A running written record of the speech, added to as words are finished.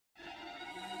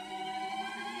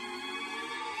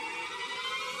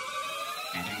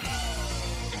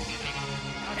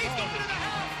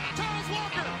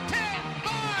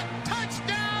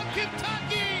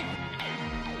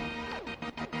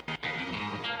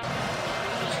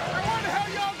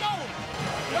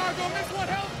on this one,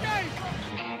 hell escape!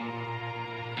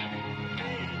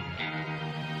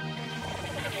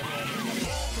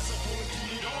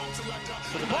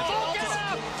 The ball, get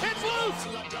up! It's loose!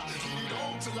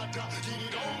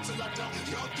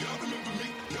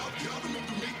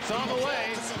 It's on the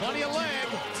way, plenty of leg.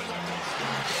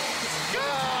 Good!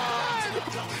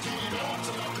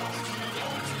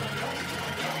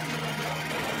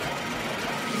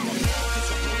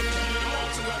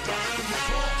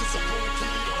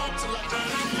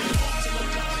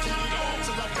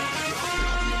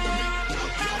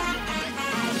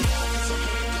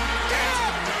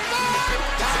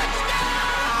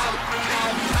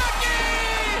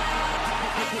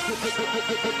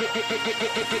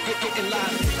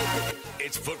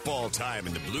 It's football time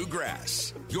in the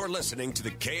Bluegrass. You're listening to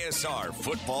the KSR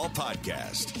Football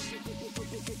Podcast.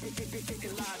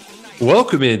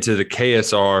 Welcome into the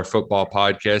KSR Football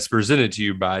Podcast, presented to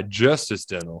you by Justice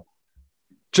Dental.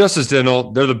 Justice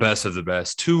Dental, they're the best of the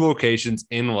best. 2 locations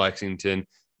in Lexington,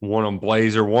 one on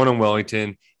Blazer, one on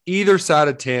Wellington, either side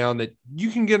of town that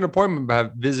you can get an appointment by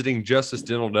visiting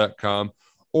justicedental.com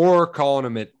or calling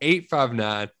them at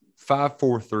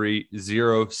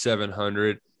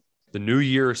 859-543-0700. The new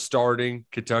year is starting.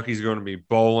 Kentucky's going to be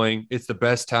bowling. It's the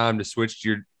best time to switch to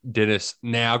your dentist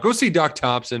now. Go see Doc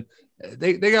Thompson.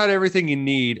 They got everything you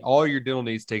need, all your dental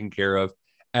needs taken care of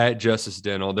at Justice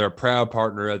Dental. They're a proud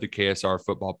partner of the KSR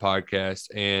Football Podcast,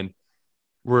 and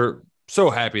we're so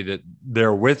happy that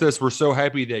they're with us. We're so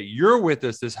happy that you're with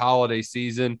us this holiday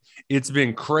season. It's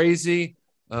been crazy.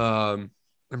 I'm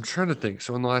trying to think.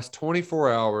 So in the last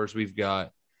 24 hours, we've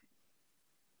got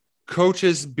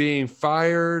coaches being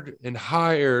fired and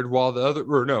hired while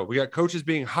we got coaches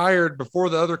being hired before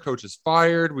the other coaches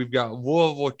fired. We've got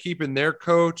Louisville keeping their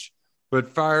coach,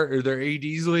 but their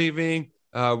AD's leaving.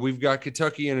 We've got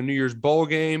Kentucky in a New Year's bowl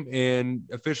game and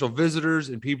official visitors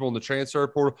and people in the transfer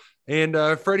portal. And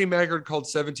Freddie Maggard called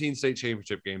 17 state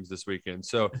championship games this weekend.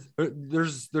 So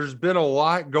there's been a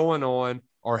lot going on.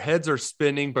 Our heads are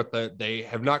spinning, but they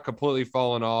have not completely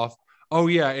fallen off. Oh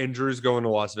yeah, and Drew's going to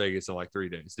Las Vegas in like 3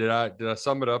 days. Did I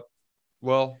sum it up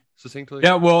well, succinctly?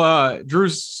 Yeah, well,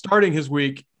 Drew's starting his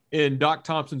week in Doc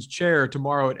Thompson's chair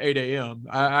tomorrow at 8 a.m.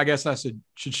 I guess I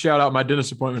should shout out my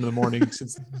dentist appointment in the morning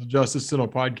since this is the Justice Dental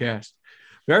podcast.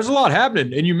 There's a lot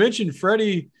happening, and you mentioned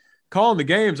Freddie calling the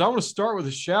games. I want to start with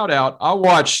a shout out. I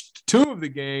watched 2 of the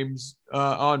games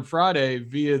on Friday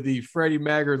via the Freddie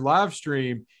Maggard live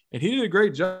stream, and he did a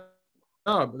great job.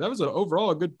 That was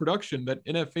overall a good production. That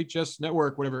NFHS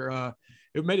network, whatever,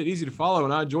 it made it easy to follow,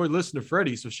 and I enjoyed listening to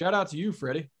Freddie. So shout out to you,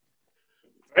 Freddie.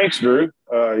 Thanks, Drew.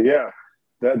 Yeah,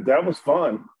 that was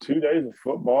fun. 2 days of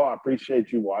football. I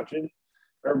appreciate you watching.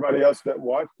 Everybody else that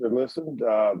watched or listened,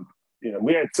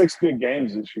 we had 6 good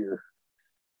games this year.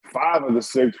 5 of the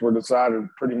 6 were decided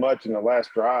pretty much in the last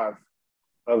drive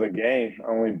of the game.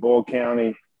 Only Bull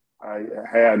County, I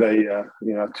had a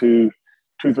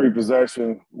 2-3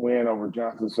 possession win over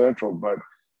Johnson Central, but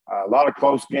a lot of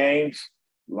close games,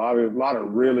 a lot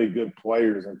of really good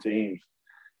players and teams.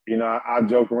 I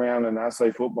joke around and I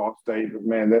say football state, but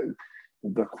man,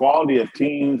 the quality of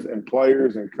teams and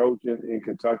players and coaching in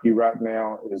Kentucky right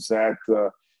now is in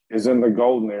the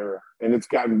golden era, and it's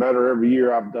gotten better every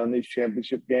year. I've done these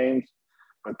championship games,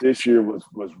 but this year was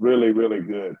really, really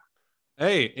good.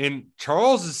 Hey, and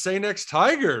Charles is St. X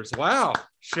Tigers. Wow,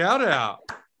 shout out.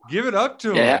 Give it up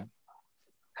to him.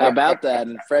 How about that?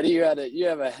 And Freddie, you had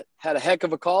a heck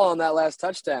of a call on that last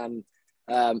touchdown.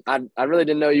 I really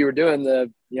didn't know you were doing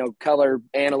the color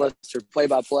analyst or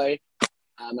play-by-play.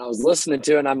 I was listening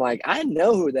to it, and I'm like, I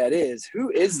know who that is. Who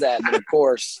is that? And of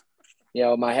course,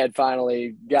 my head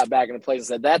finally got back into place and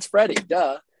said, "That's Freddie,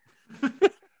 duh."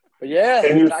 But yeah,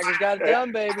 the Tigers got it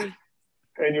done, baby.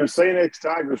 And your St. X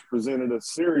Tigers presented a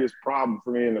serious problem for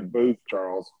me in the booth,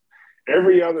 Charles.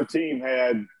 Every other team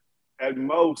had, at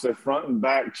most, a front and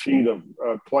back sheet of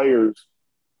players'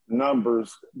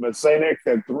 numbers, but St. X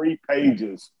had 3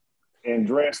 pages and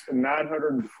dressed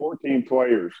 914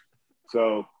 players.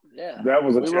 So that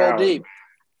was a challenge. Roll deep.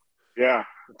 Yeah.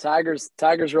 The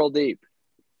Tigers roll deep.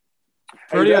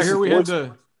 Freddie, I hear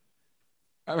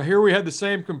we had the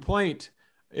same complaint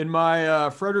in my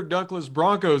Frederick Douglass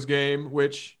Broncos game,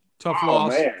 which tough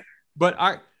loss. Man. But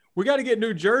we got to get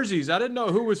new jerseys. I didn't know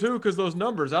who was who because those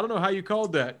numbers. I don't know how you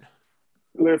called that.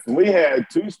 Listen, we had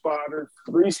 2 spotters,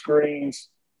 3 screens,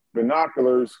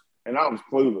 binoculars, and I was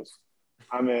clueless.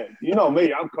 I mean, you know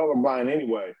me, I'm colorblind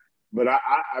anyway. But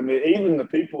I mean, even the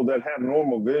people that have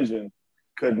normal vision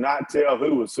could not tell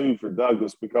who was who for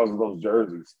Douglas because of those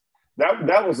jerseys.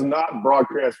 That was not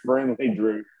broadcast friendly,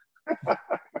 Drew. Gosh.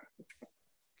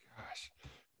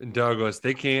 Douglas,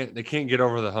 they can't get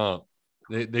over the hump.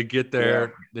 They get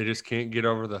there, they just can't get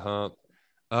over the hump.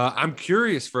 I'm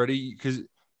curious, Freddie, because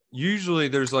usually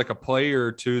there's like a player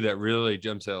or two that really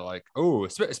jumps out, like, oh,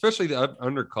 especially the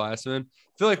underclassmen.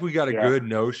 I feel like we got a good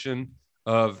notion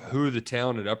of who the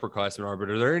talented upperclassmen are, but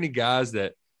are there any guys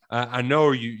that I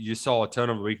know you saw a ton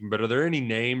of the weekend, but are there any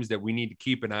names that we need to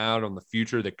keep an eye out on the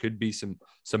future that could be some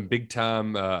big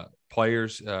time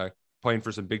players playing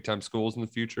for some big time schools in the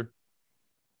future?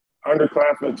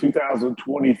 Underclassmen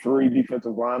 2023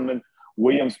 defensive lineman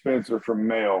William Spencer from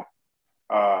Male.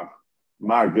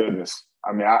 My goodness.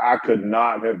 I mean, I could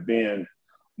not have been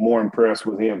more impressed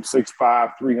with him.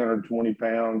 6'5", 320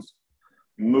 pounds,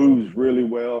 moves really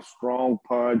well, strong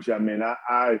punch. I mean,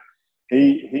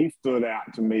 he stood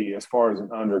out to me as far as an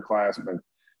underclassman.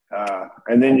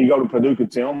 And then you go to Paducah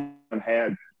Tillman and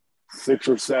had 6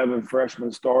 or 7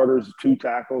 freshman starters, 2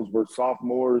 tackles were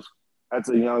sophomores. That's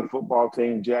a young football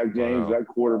team. Jack James, that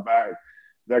quarterback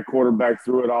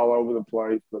threw it all over the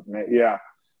place. But man,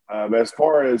 as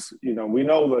far as, we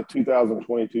know the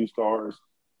 2022 stars,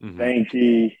 Dane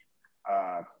Key,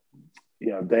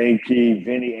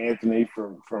 Vinny Anthony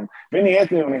from Vinny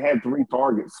Anthony only had 3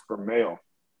 targets for Male.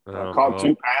 Caught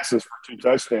 2 passes for 2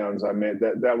 touchdowns. I mean,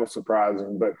 that was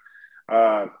surprising. But,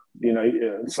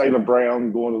 Saylor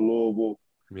Brown going to Louisville.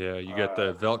 Yeah, you got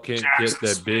the Veltkamp kid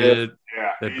that bid.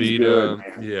 That beat him.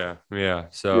 Yeah.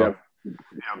 So,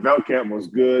 Veltkamp was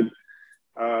good.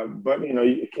 But,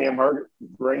 Cam Hurt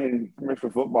bringing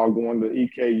Commissioner football going to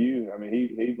EKU. I mean,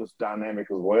 he was dynamic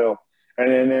as well. And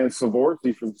then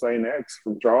Savorsky from St. X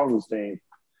from Charles's team.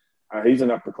 He's an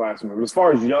upperclassman. But as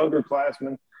far as younger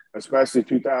classmen, especially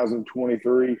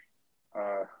 2023,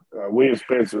 William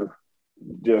Spencer,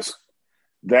 just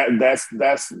that's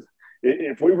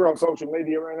if we were on social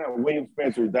media right now, William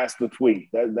Spencer, that's the tweet.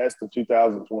 That's the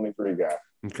 2023 guy.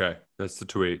 Okay, that's the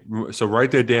tweet. So write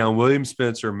that down. William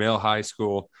Spencer, Male High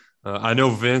School. I know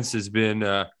Vince has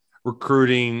been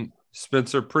recruiting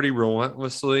Spencer pretty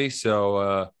relentlessly.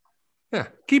 So,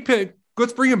 keep it.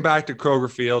 Let's bring him back to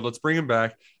Kroger Field. Let's bring him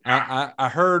back. I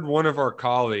heard one of our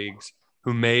colleagues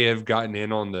who may have gotten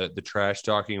in on the trash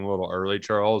talking a little early,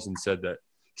 Charles, and said that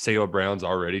Saylor Brown's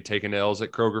already taken L's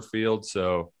at Kroger Field.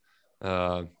 So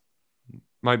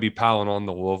might be piling on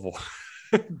the Louisville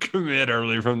commit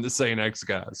early from the St. X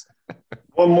guys.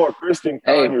 One more, Christian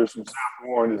Conyers from South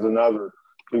Warren is another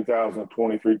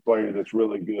 2023 player that's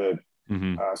really good.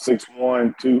 6'1",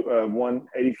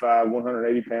 185,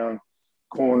 180-pound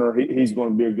corner. He's going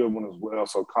to be a good one as well.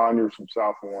 So Conyers from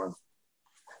South Warren.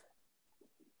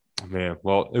 Man,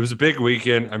 well, it was a big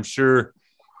weekend. I'm sure.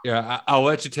 Yeah, I'll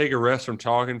let you take a rest from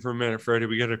talking for a minute, Freddie.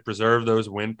 We got to preserve those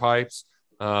windpipes.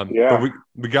 But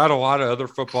we got a lot of other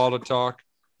football to talk.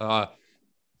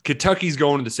 Kentucky's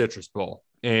going to the Citrus Bowl,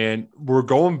 and we're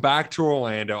going back to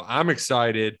Orlando. I'm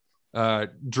excited.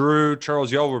 Drew,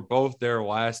 Charles, y'all were both there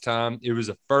last time. It was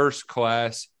a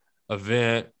first-class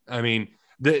event. I mean,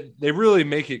 they really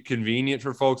make it convenient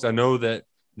for folks. I know that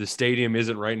the stadium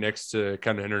isn't right next to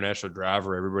kind of International Drive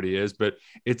where everybody is, but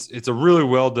it's a really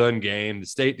well done game.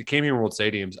 The Camping World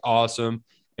Stadium's awesome,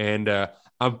 and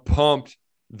I'm pumped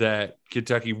that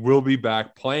Kentucky will be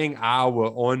back playing Iowa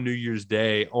on New Year's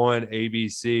Day on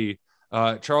ABC.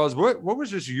 Charles, what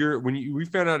was just when we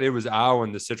found out it was Iowa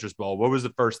in the Citrus Bowl? What was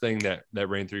the first thing that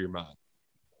ran through your mind?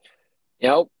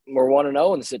 We're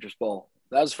 1-0 in the Citrus Bowl.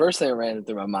 That was the first thing that ran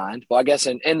through my mind. Well, I guess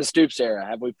in the Stoops era,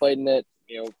 have we played in it?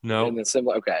 No. In the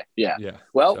similar. Okay, yeah.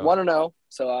 Well, 1-0,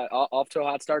 so off to a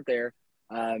hot start there.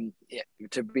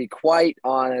 To be quite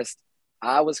honest,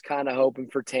 I was kind of hoping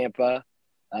for Tampa.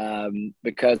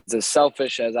 Because as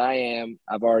selfish as I am,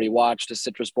 I've already watched a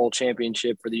Citrus Bowl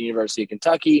championship for the University of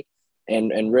Kentucky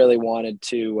and really wanted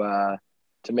to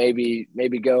maybe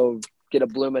go get a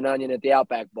bloomin' onion at the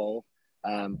Outback Bowl.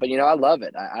 But, I love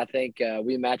it. I think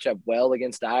we match up well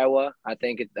against Iowa. I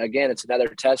think, it's another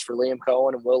test for Liam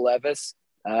Cohen and Will Levis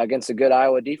against a good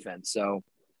Iowa defense. So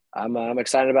I'm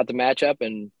excited about the matchup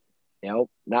and,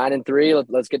 9-3,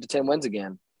 let's get to 10 wins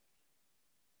again.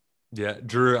 Yeah,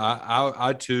 Drew,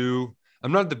 I too,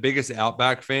 I'm not the biggest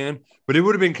Outback fan, but it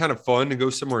would have been kind of fun to go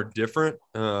somewhere different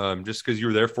just because you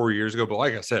were there 4 years ago. But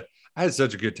like I said, I had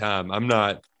such a good time. I'm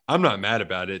not mad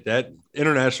about it. That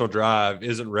International Drive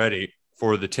isn't ready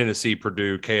for the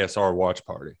Tennessee-Purdue KSR watch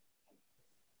party.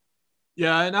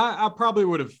 Yeah, and I probably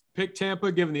would have picked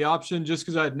Tampa given the option just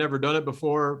because I had never done it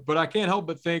before. But I can't help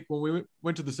but think when we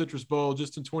went to the Citrus Bowl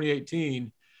just in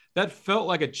 2018, that felt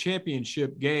like a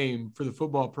championship game for the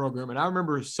football program. And I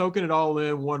remember soaking it all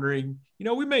in, wondering,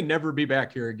 we may never be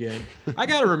back here again. I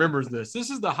got to remember this. This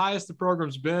is the highest the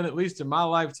program's been, at least in my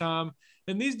lifetime.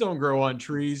 and these don't grow on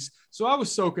trees. So I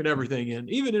was soaking everything in,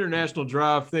 even international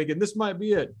drive, thinking this might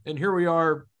be it. And here we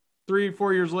are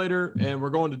 3-4 years later, and we're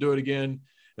going to do it again.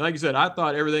 And like you said, I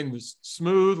thought everything was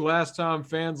smooth last time.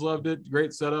 Fans loved it.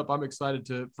 Great setup. I'm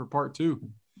excited for part 2.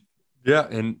 Yeah,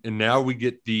 and now we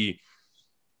get the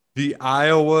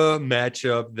Iowa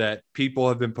matchup that people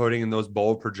have been putting in those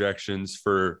bowl projections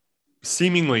for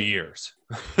seemingly years.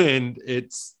 And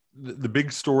it's the big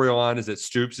storyline is that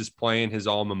Stoops is playing his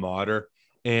alma mater.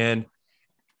 And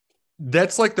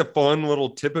that's like the fun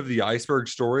little tip of the iceberg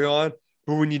storyline.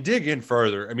 But when you dig in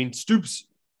further, I mean, Stoops,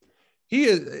 he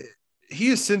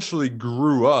essentially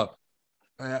grew up.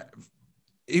 That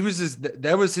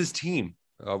was his team.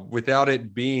 Without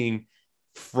it being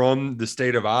from the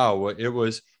state of Iowa, it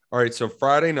was, all right, so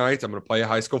Friday nights, I'm going to play a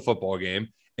high school football game.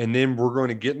 And then we're going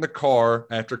to get in the car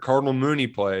after Cardinal Mooney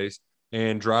plays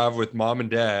and drive with mom and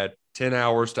dad 10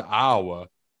 hours to Iowa.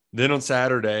 Then on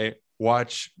Saturday,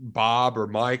 watch Bob or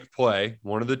Mike play,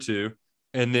 one of the two,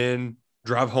 and then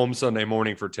drive home Sunday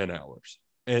morning for 10 hours.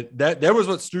 And that was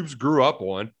what Stoops grew up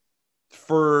on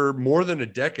for more than a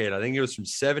decade. I think it was from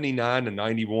 79 to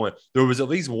 91. There was at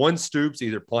least one Stoops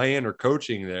either playing or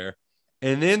coaching there.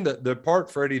 And then the part,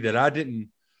 Freddie, that I didn't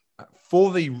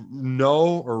fully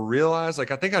know or realize,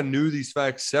 like I think I knew these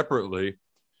facts separately,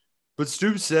 but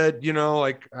Stoops said,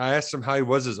 like I asked him how he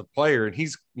was as a player, and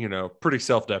he's, pretty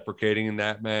self-deprecating in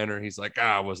that manner. He's like,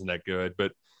 I wasn't that good.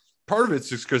 But part of it's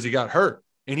just because he got hurt,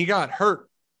 and he got hurt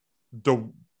the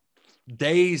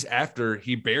days after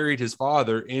he buried his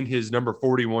father in his number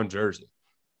 41 jersey.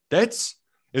 If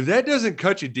that doesn't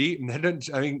cut you deep, and that doesn't,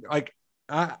 I mean, like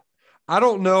I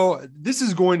don't know. This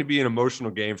is going to be an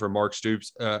emotional game for Mark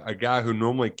Stoops, a guy who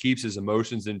normally keeps his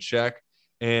emotions in check.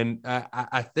 And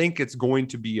I think it's going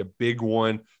to be a big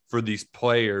one for these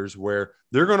players where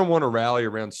they're going to want to rally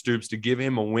around Stoops to give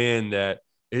him a win that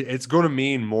it's going to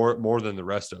mean more than the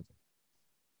rest of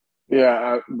them.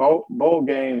 Yeah, bowl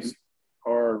games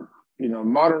are,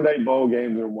 modern day bowl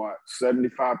games are what,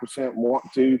 75% want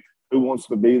to, who wants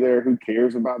to be there, who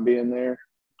cares about being there,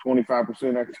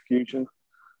 25% execution.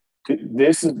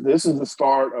 This is the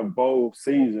start of bowl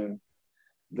season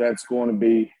that's going to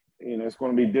be, it's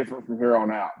going to be different from here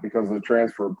on out because of the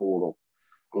transfer portal.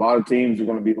 A lot of teams are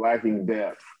going to be lacking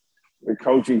depth. The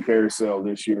coaching carousel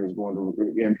this year is going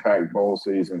to impact bowl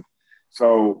season.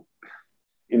 So,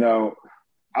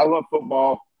 I love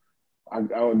football.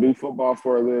 I would do football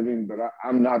for a living, but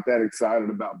I'm not that excited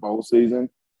about bowl season.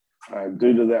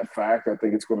 Due to that fact, I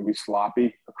think it's going to be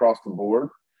sloppy across the board.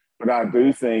 But I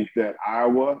do think that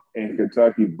Iowa and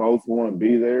Kentucky both want to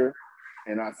be there,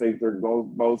 and I think they're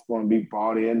both going to be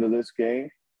bought into this game,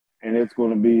 and it's going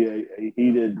to be a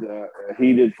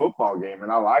heated football game,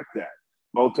 and I like that.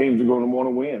 Both teams are going to want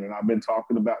to win, and I've been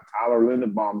talking about Tyler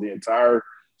Linderbaum the entire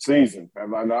season.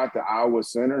 Have I not? The Iowa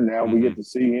center. Now we get to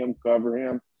see him, cover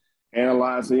him,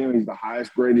 analyze him. He's the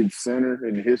highest graded center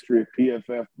in the history of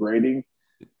PFF grading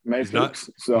matrix.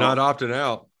 Not opting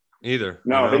out either.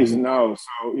 No, he's no.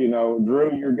 So,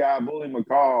 Drew, your guy, Bully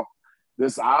McCall,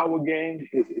 this Iowa game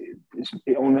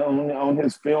on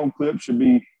his film clip should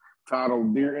be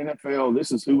titled Dear NFL,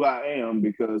 This Is Who I Am,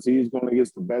 because he's going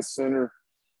against the best center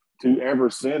to ever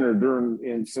center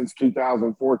since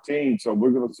 2014. So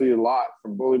we're going to see a lot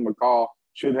from Bully McCall.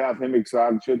 Should have him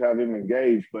excited, should have him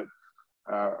engaged. But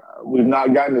we've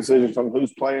not gotten decisions on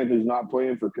who's playing, who's not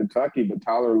playing for Kentucky. But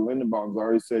Tyler Linderbaum's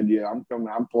already said, yeah, I'm coming,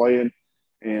 I'm playing.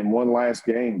 And one last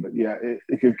game. But, yeah,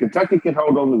 if Kentucky can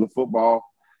hold on to the football,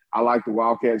 I like the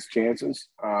Wildcats' chances.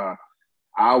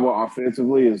 Iowa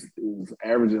offensively is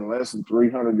averaging less than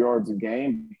 300 yards a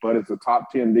game, but it's a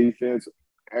top 10 defense,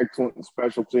 excellent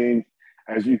special team,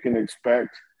 as you can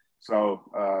expect. So,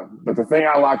 but the thing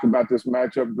I like about this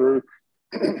matchup, Drew,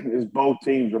 is both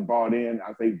teams are bought in.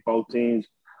 I think both teams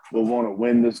will want to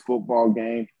win this football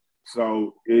game.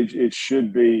 So it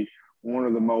should be one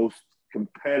of the most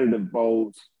competitive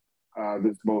bowls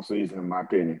this bowl season, in my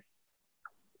opinion.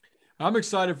 I'm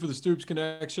excited for the Stoops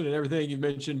connection and everything you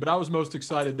mentioned, but I was most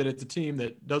excited that it's a team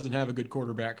that doesn't have a good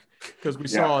quarterback because we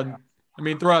saw,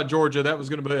 throughout Georgia, that was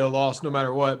going to be a loss no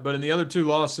matter what. But in the other two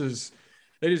losses,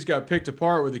 they just got picked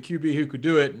apart with a QB who could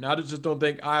do it. And I just don't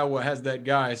think Iowa has that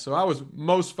guy. So I was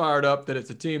most fired up that it's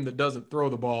a team that doesn't throw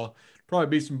the ball. Probably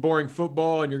be some boring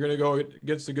football, and you're going to go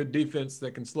against a good defense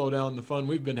that can slow down the fun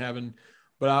we've been having.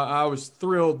 But I was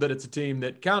thrilled that it's a team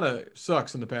that kind of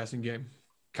sucks in the passing game.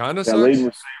 Kind of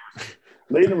sucks.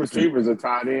 Leading receivers are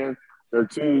tight end. Their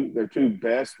two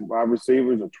best wide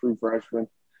receivers are true freshmen.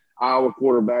 Iowa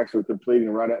quarterbacks are completing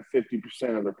right at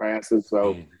 50% of their passes.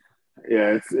 So,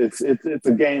 yeah, it's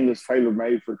a game that's tailor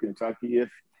made for Kentucky.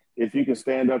 if you can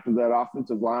stand up to that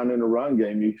offensive line in a run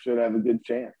game, you should have a good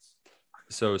chance.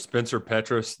 So Spencer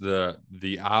Petras,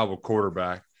 the Iowa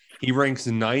quarterback, he ranks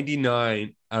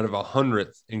 99 out of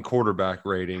 100th in quarterback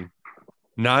rating,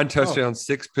 9 touchdowns,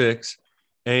 6 picks,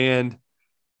 and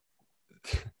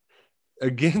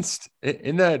against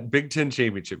in that Big Ten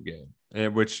championship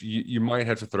game, which you might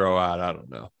have to throw out, I don't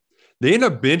know. They end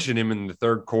up benching him in the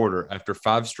third quarter after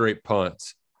 5 straight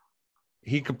punts.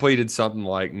 He completed something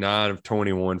like 9 of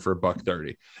 21 for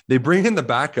 $130. They bring in the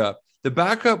backup. The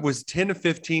backup was 10 of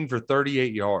 15 for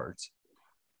 38 yards.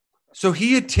 So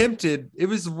he attempted, it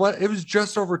was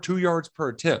just over 2 yards per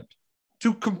attempt.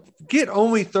 To get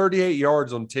only 38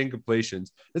 yards on 10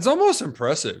 completions, it's almost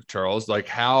impressive, Charles, like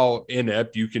how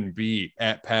inept you can be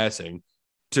at passing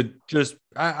to just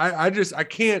I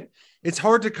can't. It's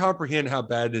hard to comprehend how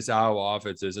bad this Iowa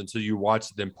offense is until you watch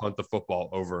them punt the football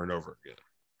over and over again.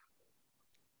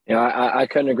 Yeah, I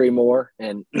couldn't agree more.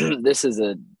 And this is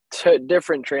a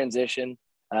different transition,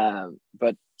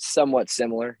 but somewhat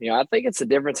similar. I think it's the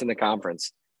difference in the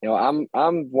conference. I'm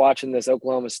watching this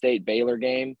Oklahoma State Baylor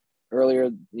game earlier,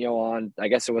 on, I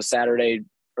guess it was Saturday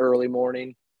early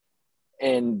morning,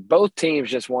 and both teams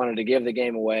just wanted to give the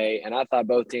game away. And I thought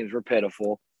both teams were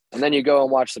pitiful. And then you go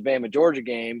and watch the Bama Georgia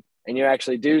game, and you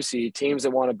actually do see teams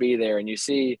that want to be there, and you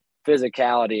see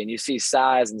physicality, and you see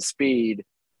size and speed.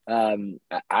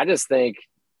 I just think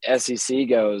SEC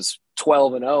goes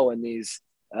 12-0 in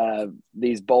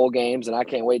these bowl games, and I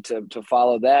can't wait to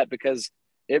follow that, because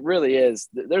it really is.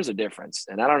 There's a difference.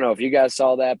 And I don't know if you guys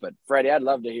saw that, but Freddie, I'd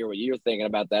love to hear what you're thinking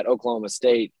about that Oklahoma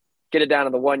State. Get it down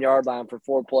to the 1 yard line for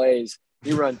 4 plays.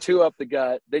 You run 2 up the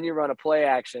gut, then you run a play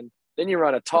action, then you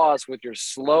run a toss with your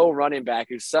slow running back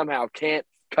who somehow can't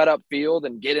cut up field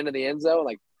and get into the end zone.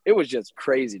 Like, it was just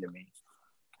crazy to me.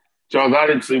 Charles, I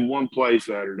didn't see one play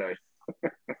Saturday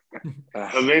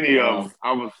of any of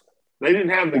them. They didn't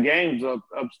have the games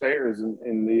upstairs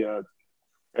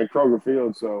at Kroger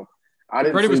Field, so I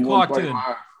didn't. Freddie see was one clocked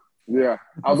in. Yeah,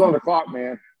 I was on the clock,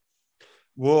 man.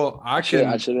 Well, I should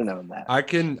have known that. I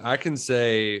can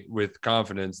say with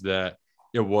confidence that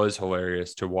it was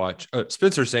hilarious to watch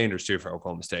Spencer Sanders too for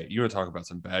Oklahoma State. You want to talk about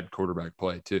some bad quarterback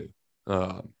play too?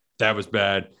 That was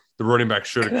bad. The running back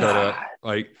should have cut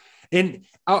up. And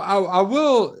I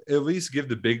will at least give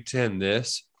the Big Ten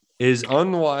this is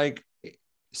unlike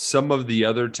some of the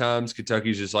other times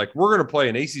Kentucky's just like, we're going to play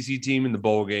an ACC team in the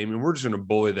bowl game and we're just going to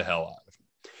bully the hell out of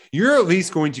them. You're at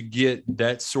least going to get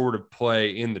that sort of play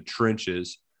in the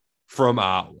trenches from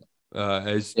Iowa.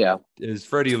 As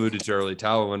Freddie alluded to earlier,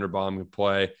 Tyler Linderbaum can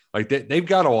play. Like they've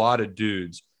got a lot of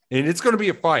dudes, and it's going to be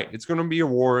a fight. It's going to be a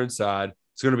war inside.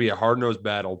 It's going to be a hard-nosed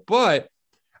battle. But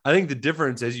I think the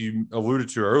difference, as you alluded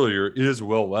to earlier, is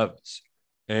Will Levis.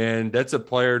 And that's a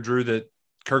player, Drew, that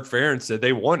Kirk Ferentz said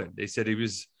they wanted. They said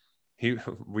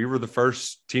we were the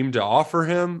first team to offer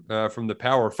him from the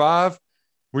Power Five.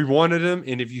 We wanted him.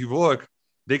 And if you look,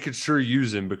 they could sure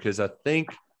use him, because I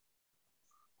think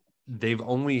they've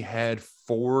only had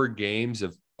 4 games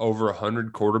of over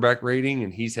 100 quarterback rating,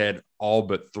 and he's had all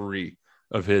but 3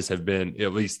 of his have been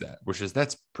at least that,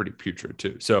 that's pretty putrid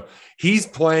too. So he's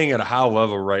playing at a high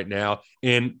level right now.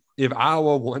 And if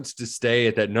Iowa wants to stay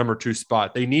at that number 2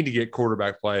 spot, they need to get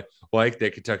quarterback play like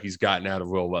that Kentucky's gotten out of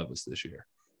Will Levis this year.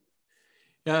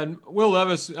 Yeah, and Will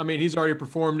Levis, I mean, he's already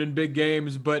performed in big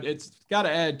games, but it's got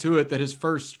to add to it that his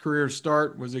first career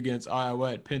start was against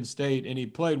Iowa at Penn State, and he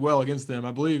played well against them.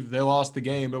 I believe they lost the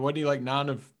game, but wasn't he like 9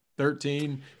 of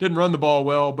 13? Didn't run the ball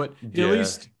well, but he at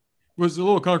least was a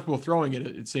little comfortable throwing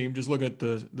it seemed. Just look at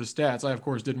the stats. I, of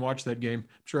course, didn't watch that game.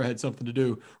 I'm sure I had something to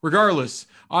do. Regardless,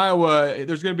 Iowa,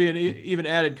 there's going to be an even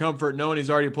added comfort knowing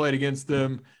he's already played against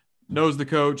them, knows the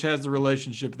coach, has the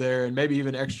relationship there, and maybe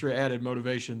even extra added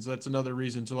motivations. That's another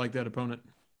reason to like that opponent.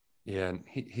 Yeah, and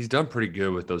he's done pretty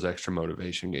good with those extra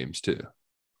motivation games too.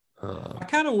 I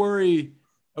kind of worry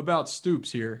about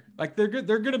Stoops here. Like they're good.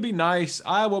 They're going to be nice.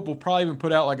 Iowa will probably even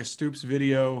put out like a Stoops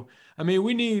video. I mean,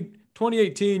 we need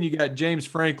 2018. You got James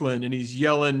Franklin and he's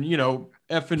yelling,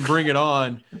 effing bring it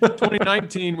on.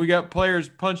 2019, we got players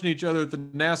punching each other at the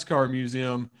NASCAR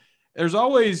museum. There's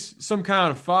always some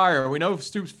kind of fire. We know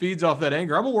Stoops feeds off that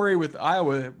anger. I'm worried with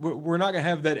Iowa. We're not going to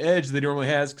have that edge that he normally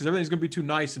has because everything's going to be too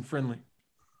nice and friendly.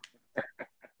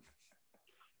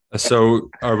 So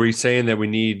are we saying that we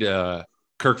need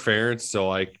Kirk Ferentz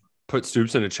to put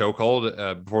Stoops in a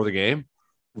chokehold before the game?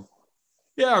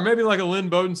 Yeah, or maybe like a Lynn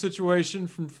Bowden situation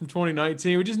from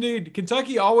 2019. We just need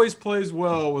Kentucky always plays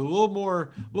well with a little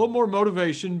more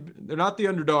motivation. They're not the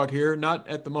underdog here, not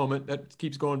at the moment. That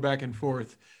keeps going back and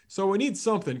forth. So we need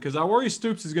something because I worry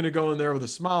Stoops is going to go in there with a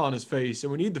smile on his face,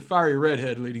 and we need the fiery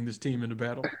redhead leading this team into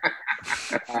battle.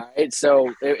 All right,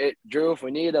 so Drew, if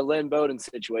we need a Lynn Bowden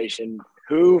situation,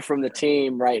 who from the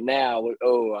team right now?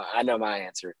 I know my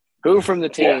answer. Who from the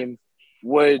team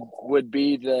would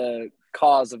be the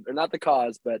cause of, or not the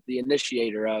cause, but the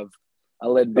initiator of a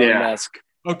Lynn Bowden-esque?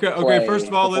 Okay. First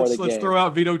of all, let's throw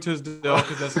out Vito Tisdale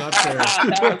because that's not fair.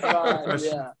 That's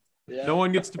fine. Yeah. No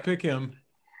one gets to pick him.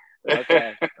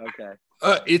 Okay.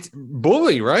 It's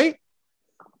Bully, right?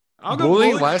 I'll go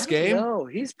Bully Bully. last game. No,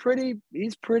 he's pretty,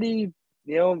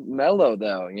 mellow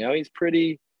though. He's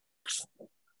pretty.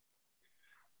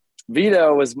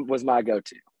 Vito was my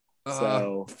go-to.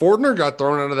 So Fortner got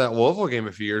thrown out of that Louisville game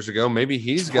a few years ago. Maybe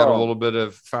he's got a little bit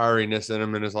of fieriness in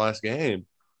him in his last game.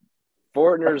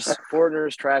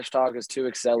 Fortner's trash talk is too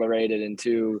accelerated and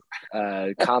too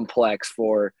complex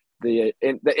for the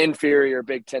inferior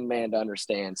Big Ten man to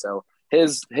understand. So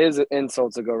his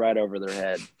insults will go right over their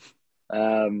head.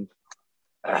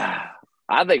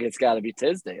 I think it's got to be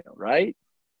Tisdale, right?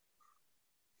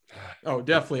 Oh,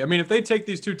 definitely. I mean, if they take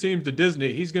these two teams to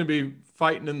Disney, he's going to be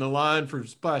fighting in the line for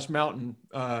Splash Mountain.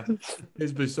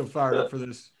 He's been so fired up for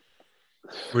this.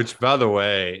 Which, by the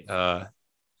way, if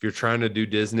you're trying to do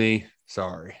Disney,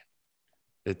 sorry,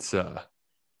 it's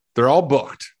they're all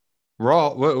booked. We're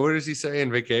all what does he say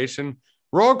in Vacation?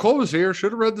 We're all closed here.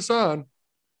 Should have read the sign.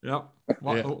 Yep.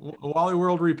 Wally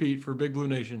World repeat for Big Blue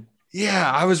Nation.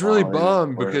 Yeah, I was really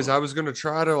bummed because I was going to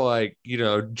try to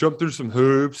jump through some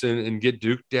hoops and get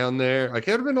Duke down there. Like,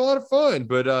 it would have been a lot of fun,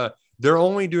 but they're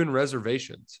only doing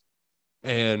reservations.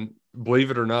 And believe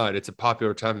it or not, it's a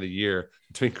popular time of the year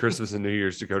between Christmas and New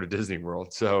Year's to go to Disney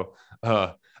World. So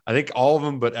I think all of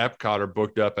them but Epcot are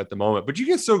booked up at the moment. But you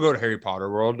can still go to Harry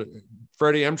Potter World.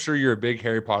 Freddie, I'm sure you're a big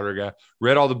Harry Potter guy.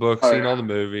 Read all the books, seen all the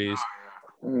movies.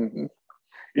 Mm-hmm.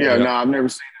 Yeah, no, I've never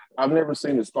seen it. I've never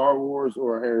seen a Star Wars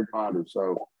or a Harry Potter,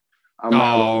 so I'm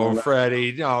out on that.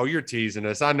 Freddie, no, you're teasing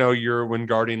us. I know you're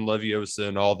Wingardium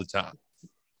Leviosa all the time.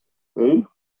 Who?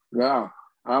 No,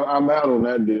 I'm out on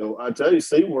that deal. I tell you,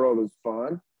 SeaWorld is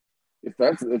fun. If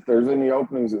there's any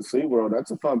openings at SeaWorld,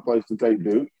 that's a fun place to take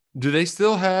Duke. Do they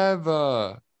still have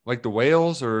like the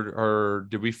whales, or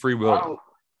did we free will?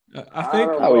 I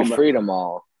think we freed them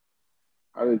all.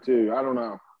 I did too. I don't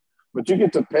know, but you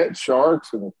get to pet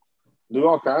sharks and do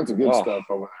all kinds of good stuff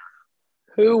over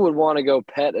there. Who would want to go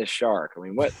pet a shark? I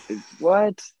mean,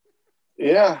 what?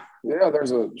 Yeah.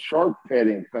 There's a shark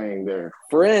petting thing there.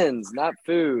 Friends, not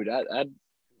food.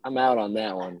 I'm out on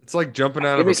that one. It's like jumping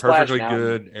out of a perfectly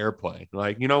good airplane.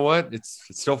 Like, you know what? It's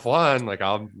still flying. Like,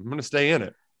 I'm going to stay in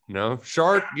it.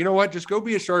 Shark. You know what? Just go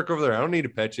be a shark over there. I don't need to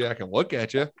pet you. I can look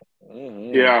at you.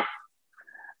 Mm-hmm. Yeah.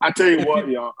 I tell you what,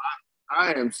 y'all.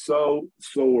 I am so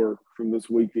sore from this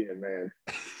weekend, man.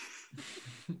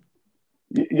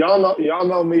 Y'all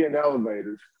know me in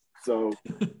elevators. So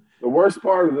the worst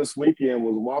part of this weekend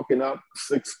was walking up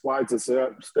 6 flights of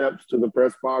steps to the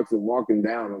press box and walking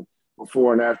down them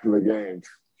before and after the games.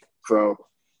 So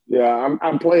yeah,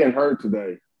 I'm playing hurt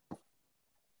today.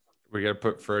 We got to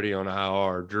put Freddie on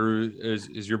IR. Drew, is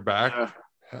your back?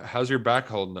 How's your back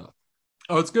holding up?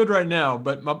 Oh, it's good right now,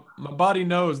 but my body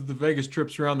knows the Vegas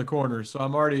trip's around the corner, so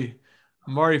I'm already.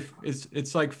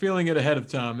 It's like feeling it ahead of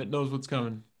time. It knows what's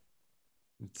coming.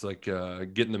 It's like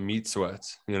getting the meat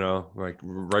sweats, like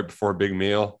right before a big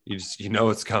meal. You know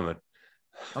it's coming.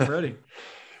 I'm ready.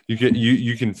 You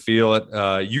can feel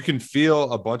it. You can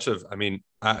feel a bunch of. I mean,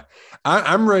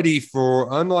 I'm ready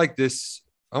for.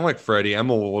 Unlike Freddie, I'm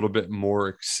a little bit more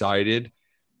excited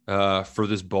for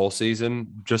this bowl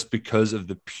season just because of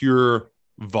the pure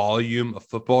volume of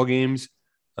football games.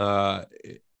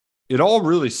 It all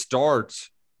really starts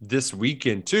this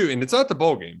weekend too. And it's not the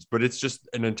bowl games, but it's just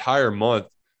an entire month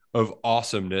of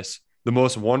awesomeness. The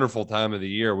most wonderful time of the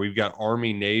year. We've got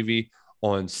Army Navy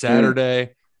on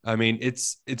Saturday. I mean,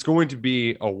 it's going to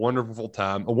be a wonderful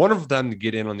time to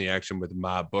get in on the action with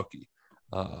MyBookie.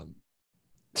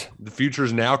 The future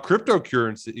is now.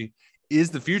 Cryptocurrency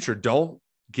is the future. Don't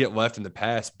get left in the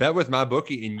past. Bet with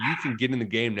MyBookie and you can get in the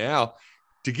game now.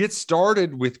 To get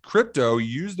started with crypto,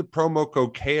 use the promo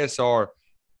code KSR.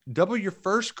 Double your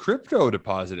first crypto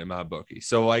deposit at MyBookie.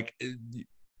 So like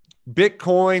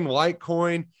Bitcoin,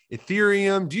 Litecoin,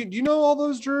 Ethereum. Do you know all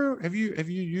those, Drew? Have you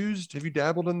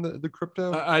dabbled in the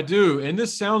crypto? I do. And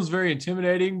this sounds very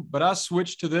intimidating, but I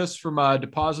switched to this for my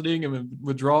depositing and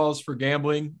withdrawals for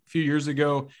gambling a few years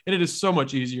ago. And it is so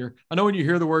much easier. I know when you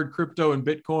hear the word crypto and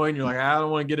Bitcoin, you're like, I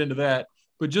don't want to get into that.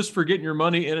 but just for getting your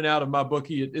money in and out of my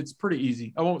bookie, it's pretty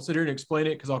easy. I won't sit here and explain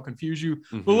it because I'll confuse you,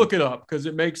 but look it up because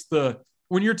it makes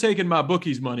when you're taking my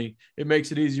bookie's money, it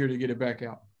makes it easier to get it back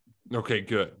out. Okay,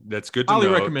 good. That's good to Highly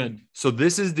know. recommend. So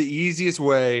this is the easiest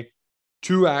way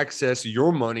to access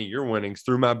your money, your winnings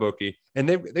through my bookie. And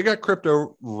they got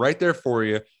crypto right there for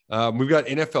you. We've got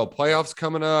NFL playoffs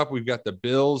coming up. We've got the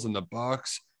Bills and the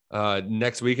Bucks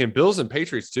next weekend. Bills and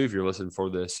Patriots too, if you're listening for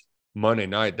this Monday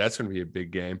night. That's going to be a big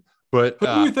game. But who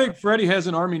do you think Freddie has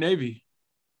in Army Navy?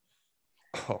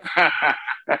 Oh.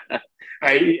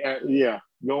 Hey, yeah,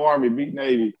 go Army, beat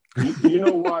Navy. You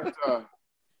know what?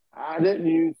 I didn't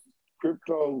use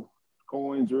crypto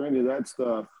coins or any of that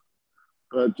stuff.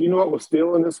 But you know what was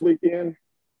stealing this weekend?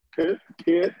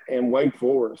 Pitt and Wake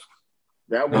Forest.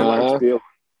 That was like stealing.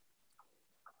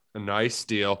 A nice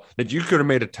steal that you could have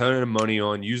made a ton of money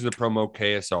on using the promo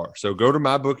KSR. So go to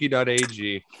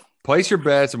mybookie.ag, place your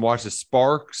bets, and watch the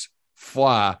sparks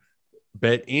fly.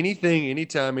 Bet anything,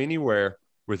 anytime, anywhere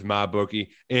with MyBookie.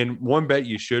 And one bet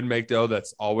you should make, though,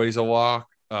 that's always a lock,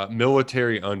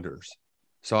 military unders.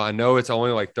 So I know it's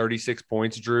only like 36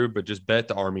 points, Drew, but just bet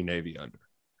the Army-Navy under.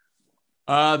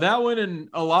 That one, and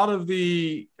a lot of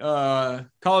the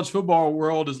college football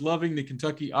world is loving the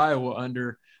Kentucky-Iowa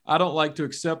under. I don't like to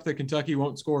accept that Kentucky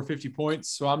won't score 50 points,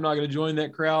 so I'm not going to join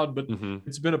that crowd, but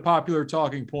it's been a popular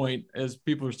talking point as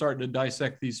people are starting to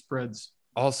dissect these spreads.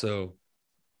 Also,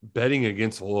 betting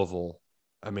against Louisville,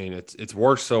 I mean, it's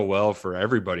worked so well for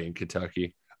everybody in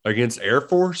Kentucky. Against Air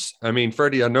Force, I mean,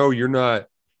 Freddie, I know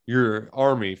you're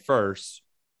Army first.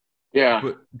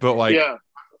 Yeah. But like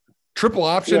triple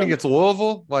option Yeah. against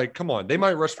Louisville, like, come on, they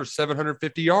might rush for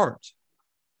 750 yards.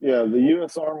 Yeah, the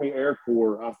U.S. Army Air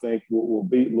Corps, I think, will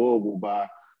beat Louisville by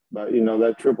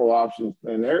that triple option.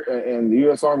 And the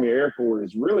U.S. Army Air Corps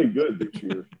is really good this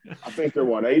year. I think they're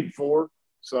 8-4.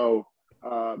 So,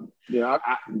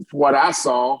 what I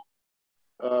saw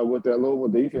with that Louisville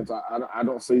defense, I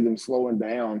don't see them slowing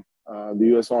down the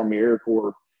U.S. Army Air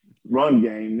Corps run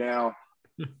game. Now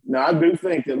I do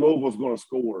think that Louisville's going to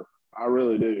score. I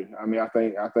really do. I mean, I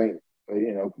think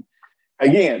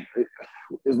again,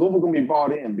 is Louisville going to be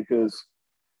bought in because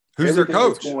who's their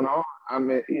coach? Going on? I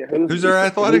mean, who's their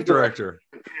athletic director?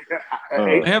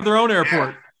 They have their own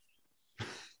airport.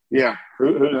 Yeah,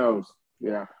 who knows?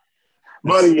 Yeah,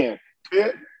 but again,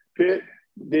 Pitt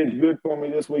did good for me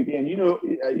this weekend. You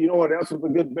know what else was a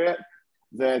good bet?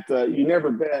 That you never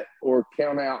bet or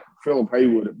count out Philip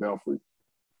Haywood at Belfry.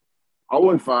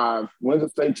 0-5, wins the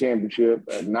state championship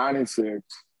at 9-6.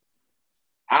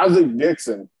 Isaac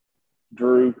Dixon,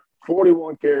 Drew,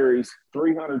 41 carries,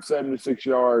 376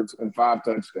 yards, and 5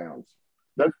 touchdowns.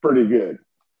 That's pretty good.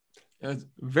 That's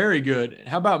very good.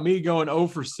 How about me going 0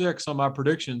 for 6 on my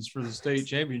predictions for the state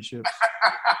championships?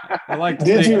 I like to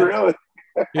Did you really?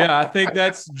 Yeah, I think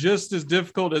that's just as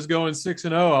difficult as going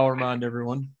 6-0. I'll remind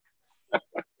everyone.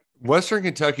 Western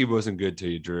Kentucky wasn't good to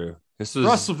you, Drew. This was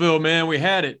Russellville, man. We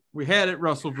had it,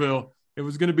 Russellville. It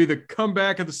was going to be the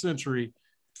comeback of the century,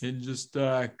 and just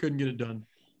couldn't get it done.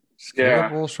 a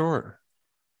little short.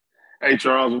 Hey,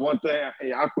 Charles, one thing,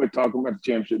 I quit talking about the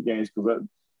championship games because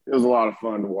it was a lot of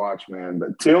fun to watch, man.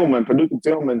 But Paducah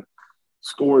Tillman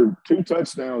scored 2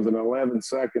 touchdowns in 11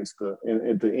 seconds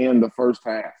at the end of the first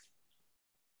half.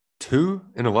 2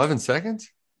 in 11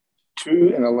 seconds?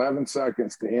 2 in 11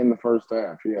 seconds to end the first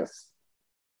half, yes.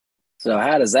 So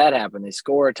how does that happen? They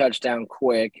score a touchdown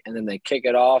quick, and then they kick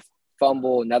it off,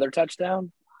 fumble, another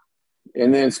touchdown?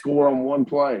 And then score on one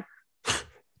play.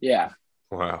 Yeah.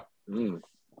 Wow. Mm.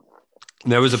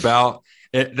 That was about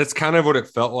it. That's kind of what it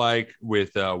felt like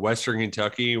with Western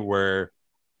Kentucky, where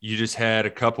you just had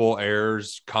a couple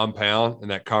errors compound in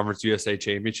that Conference USA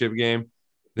championship game.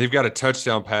 They've got a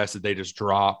touchdown pass that they just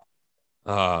drop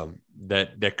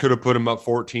that could have put them up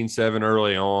 14-7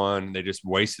 early on. They just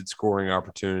wasted scoring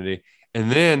opportunity.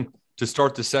 And then to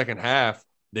start the second half,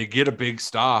 they get a big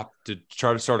stop to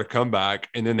try to start a comeback,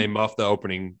 and then they muff the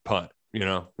opening punt. You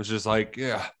know, it was just like,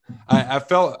 yeah, I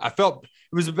felt it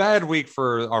was a bad week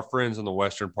for our friends in the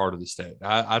western part of the state.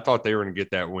 I thought they were going to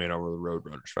get that win over the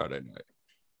Roadrunners Friday night.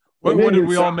 What did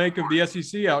we all make of the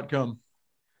SEC outcome?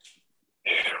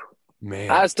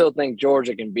 Man, I still think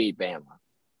Georgia can beat Bama.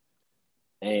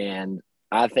 And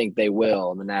I think they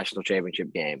will in the national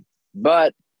championship game.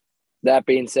 But that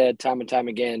being said, time and time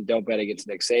again, don't bet against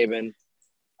Nick Saban.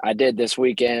 I did this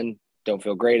weekend. Don't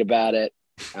feel great about it.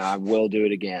 I will do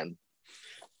it again.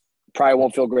 Probably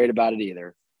won't feel great about it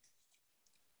either.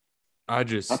 I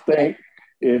think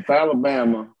if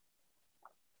Alabama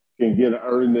can get an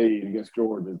early lead against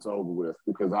Georgia, it's over with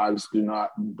because I just do not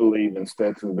believe in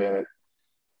Stetson Bennett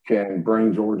can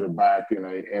bring Georgia back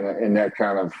in that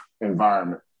kind of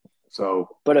environment. So,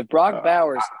 but if Brock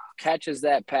Bowers catches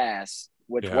that pass,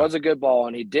 which was a good ball,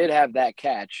 and he did have that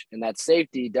catch, and that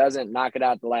safety doesn't knock it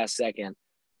out the last second,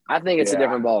 I think it's a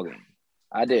different ballgame.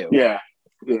 I do. Yeah.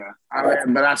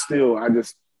 But I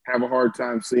just have a hard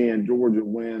time seeing Georgia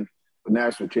win the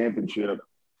national championship.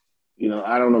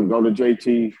 I don't know, go to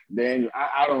JT Daniel.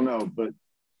 I don't know, but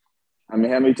I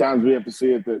mean, how many times we have to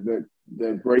see it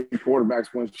that great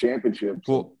quarterbacks win championships?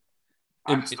 Well,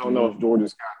 I just don't know if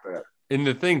Georgia's got that. And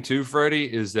the thing too,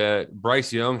 Freddie, is that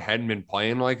Bryce Young hadn't been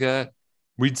playing like that.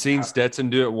 We'd seen Stetson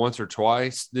do it once or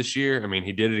twice this year. I mean,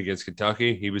 he did it against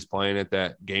Kentucky. He was playing at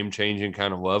that game-changing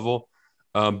kind of level.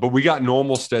 But we got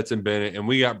normal Stetson Bennett, and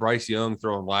we got Bryce Young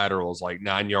throwing laterals like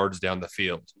 9 yards down the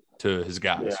field to his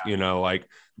guys, like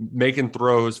making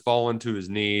throws, falling to his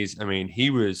knees. I mean, he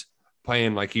was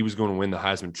playing like he was going to win the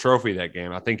Heisman Trophy that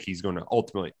game. I think he's going to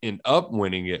ultimately end up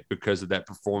winning it because of that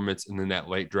performance and then that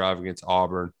late drive against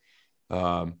Auburn.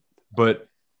 But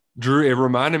Drew, it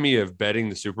reminded me of betting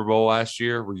the Super Bowl last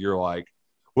year where you're like,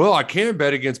 well, I can't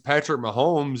bet against Patrick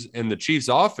Mahomes and the Chiefs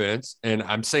offense. And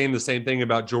I'm saying the same thing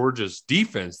about Georgia's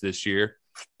defense this year.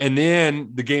 And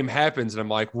then the game happens and I'm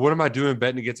like, what am I doing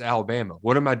betting against Alabama?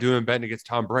 What am I doing betting against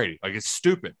Tom Brady? Like, it's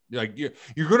stupid. Like,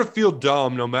 you're going to feel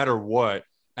dumb no matter what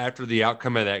after the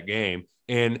outcome of that game.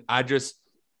 And I just,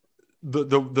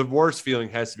 the worst feeling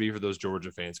has to be for those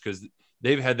Georgia fans because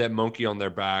they've had that monkey on their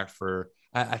back for,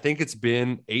 I think it's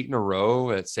been 8 in a row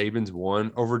that Saban's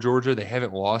won over Georgia. They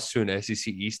haven't lost to an SEC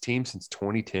East team since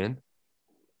 2010.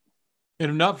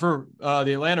 And not for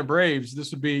the Atlanta Braves,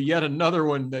 this would be yet another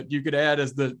one that you could add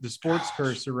as the sports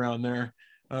curse around there.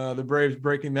 The Braves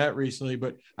breaking that recently.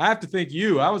 But I have to thank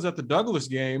you. I was at the Douglas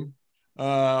game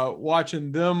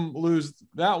watching them lose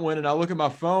that one, and I look at my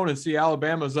phone and see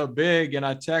Alabama's up big, and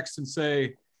I text and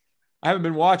say, I haven't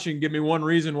been watching. Give me one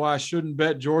reason why I shouldn't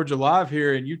bet Georgia live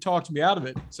here. And you talked me out of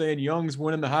it, saying Young's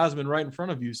winning the Heisman right in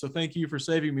front of you. So thank you for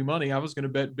saving me money. I was going to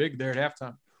bet big there at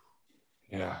halftime.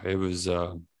 Yeah, it was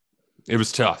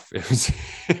tough.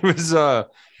 It was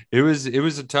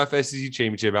a tough SEC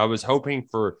championship. I was hoping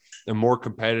for a more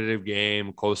competitive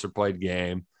game, closer played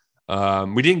game.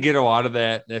 We didn't get a lot of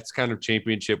that. That's kind of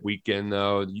championship weekend,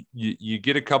 though. You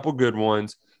get a couple good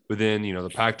ones, but then, the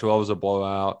Pac-12 is a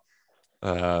blowout.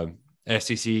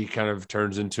 SEC kind of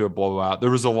turns into a blowout.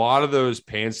 There was a lot of those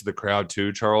pans to the crowd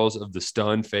too, Charles, of the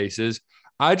stunned faces.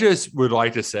 I just would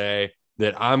like to say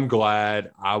that I'm glad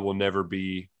I will never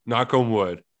be, knock on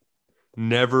wood,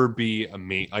 never be a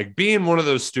meme. Like being one of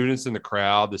those students in the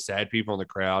crowd, the sad people in the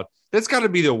crowd, that's got to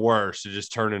be the worst to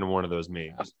just turn into one of those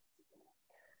memes.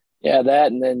 Yeah,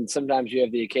 that, and then sometimes you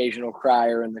have the occasional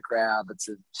crier in the crowd that's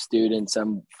a student,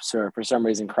 for some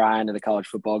reason crying at a college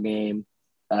football game.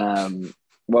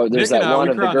 Well, there's that one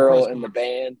of the girl in the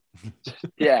band.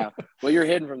 Yeah. Well, you're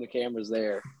hidden from the cameras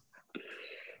there.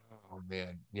 Oh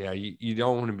man. Yeah. You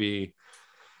don't want to be,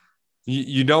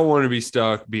 you don't want to be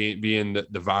stuck being the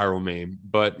viral meme,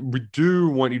 but we do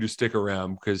want you to stick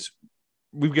around because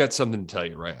we've got something to tell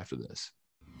you right after this.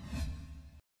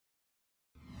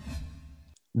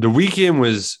 The weekend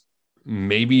was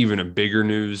maybe even a bigger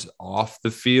news off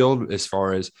the field as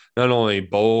far as not only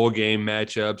bowl game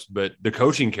matchups, but the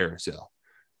coaching carousel.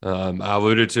 I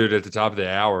alluded to it at the top of the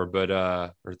hour, but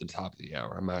or at the top of the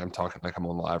hour, I'm talking like I'm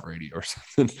on live radio or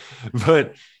something.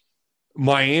 But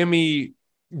Miami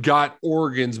got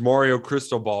Oregon's Mario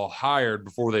Cristobal hired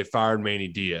before they fired Manny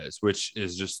Diaz, which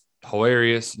is just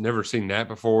hilarious. Never seen that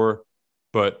before.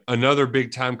 But another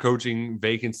big time coaching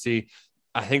vacancy.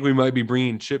 I think we might be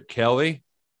bringing Chip Kelly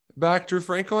back to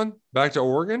Franklin, back to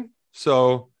Oregon.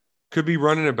 So could be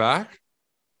running it back.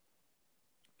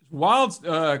 Wild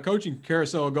coaching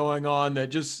carousel going on that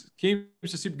just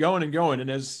keeps to keep going and going. And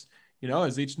as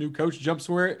each new coach jumps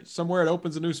somewhere, it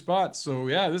opens a new spot. So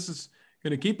yeah, this is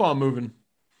going to keep on moving.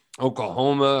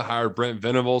 Oklahoma hired Brent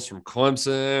Venables from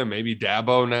Clemson. Maybe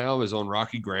Dabo now is on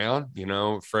rocky ground.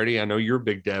 Freddie, I know you're a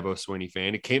big Dabo Swinney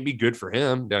fan. It can't be good for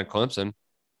him down at Clemson.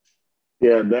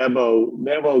 Yeah,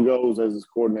 Dabo goes as his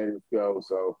coordinators go.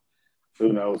 So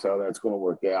who knows how that's going to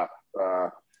work out.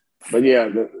 But yeah,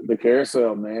 the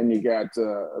carousel, man. You got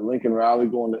Lincoln Riley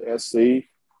going to SC.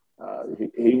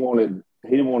 He wanted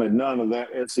none of that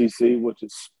SEC, which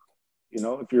is,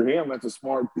 if you're him, that's a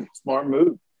smart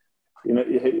move.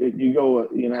 You go,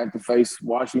 have to face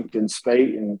Washington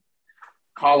State and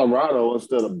Colorado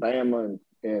instead of Bama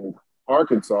and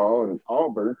Arkansas and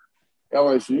Auburn,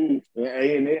 LSU, and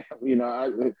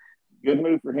A&M. Good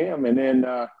move for him. And then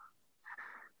I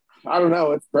don't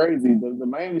know, it's crazy. The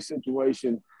Miami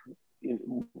situation.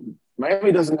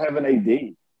 Miami doesn't have an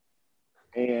AD,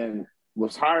 and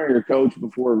was hiring a coach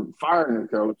before firing a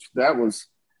coach. That was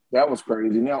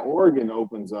crazy. Now Oregon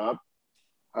opens up.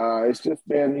 It's just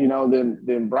been,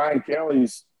 then Brian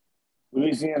Kelly's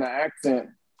Louisiana accent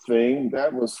thing.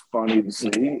 That was funny to see.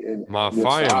 And My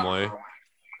family.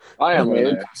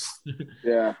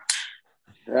 Yeah.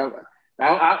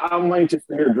 I'm anxious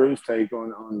to hear Drew's take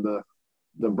on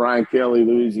the Brian Kelly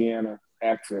Louisiana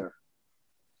accent.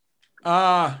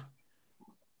 I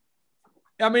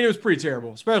mean, it was pretty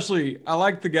terrible. Especially, I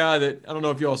like the guy that, I don't know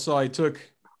if y'all saw, he took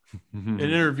an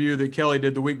interview that Kelly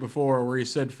did the week before where he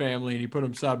said family and he put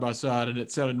them side by side and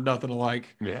it sounded nothing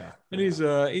alike. Yeah. And he's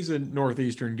a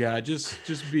Northeastern guy. Just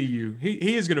be you.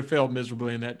 He is going to fail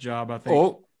miserably in that job, I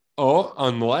think.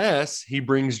 Unless he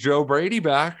brings Joe Brady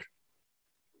back.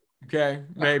 Okay,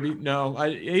 maybe. No,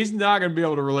 he's not going to be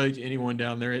able to relate to anyone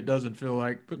down there. It doesn't feel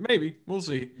like, but maybe we'll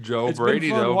see. It's Brady,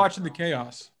 been fun though, watching the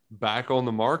chaos. Back on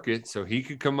the market, so he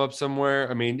could come up somewhere.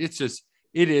 I mean, it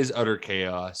is utter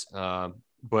chaos.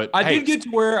 But I did get to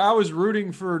where I was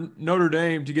rooting for Notre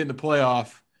Dame to get in the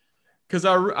playoff because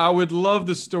I would love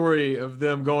the story of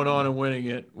them going on and winning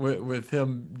it with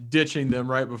him ditching them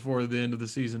right before the end of the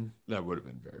season. That would have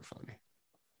been very funny.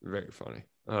 Very funny.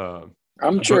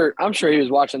 I'm sure he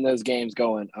was watching those games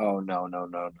going, oh, no.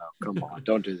 Come on.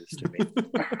 Don't do this to me.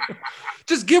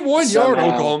 Just give 1 yard,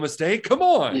 Oklahoma State. Come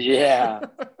on. Yeah.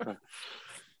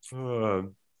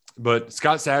 But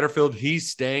Scott Satterfield,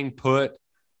 he's staying put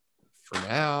for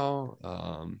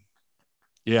now.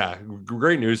 Yeah,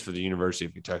 great news for the University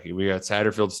of Kentucky. We got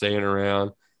Satterfield staying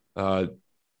around.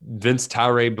 Vince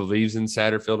Tyree believes in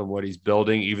Satterfield and what he's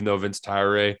building, even though Vince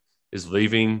Tyree is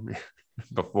leaving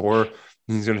before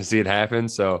he's going to see it happen.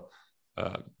 So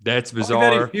that's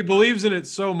bizarre. He believes in it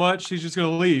so much, he's just going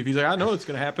to leave. He's like, I know it's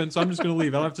going to happen, so I'm just going to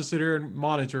leave. I don't have to sit here and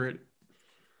monitor it.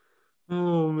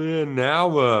 Oh, man.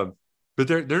 Now, but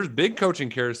there's big coaching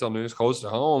carousel news close to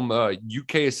home.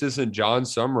 UK assistant John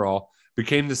Sumrall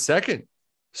became the second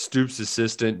Stoops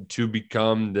assistant to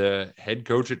become the head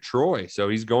coach at Troy. So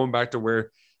he's going back to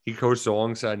where he coached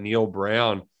alongside Neil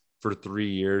Brown for 3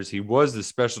 years. He was the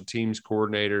special teams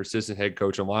coordinator, assistant head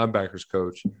coach, and linebackers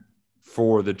coach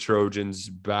for the Trojans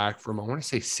back from, I want to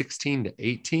say, 16 to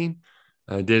 18.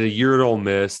 Did a year at Ole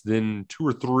Miss, then 2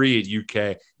 or 3 at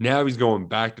UK. Now he's going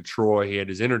back to Troy. He had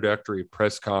his introductory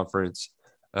press conference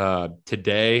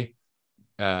today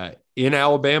in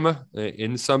Alabama,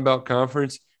 in the Sun Belt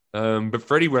Conference. But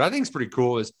Freddie, what I think is pretty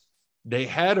cool is they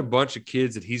had a bunch of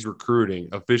kids that he's recruiting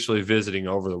officially visiting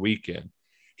over the weekend.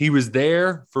 He was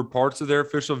there for parts of their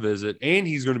official visit, and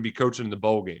he's going to be coaching the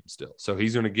bowl game still. So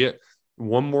he's going to get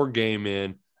one more game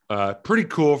in. Pretty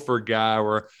cool for a guy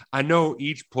where I know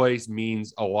each place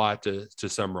means a lot to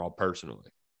Sumrall personally.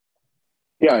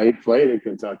 Yeah, he played at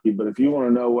Kentucky, but if you want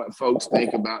to know what folks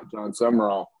think about John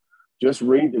Sumrall, just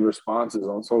read the responses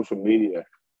on social media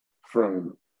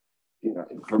from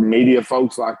media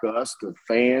folks like us to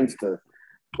fans to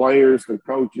players to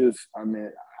coaches. I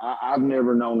mean, I've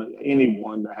never known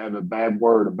anyone to have a bad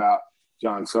word about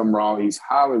John Sumrall. He's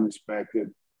highly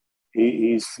respected.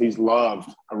 He's loved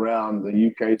around the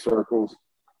UK circles,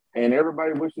 and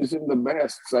everybody wishes him the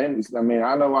best. Same, I mean,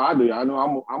 I know I do. I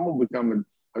know I'm going to become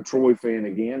a Troy fan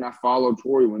again. I followed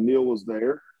Troy when Neil was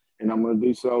there, and I'm going to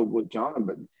do so with John.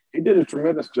 But he did a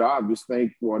tremendous job. Just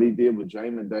think what he did with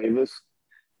Jamin Davis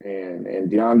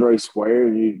and DeAndre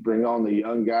Square. You bring on the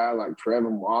young guy like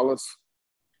Trevin Wallace.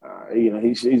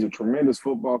 He's a tremendous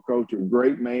football coach, a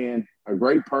great man, a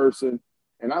great person,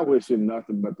 and I wish him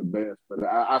nothing but the best. But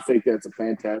I think that's a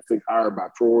fantastic hire by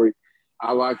Troy.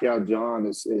 I like how John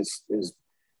is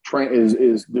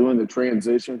doing the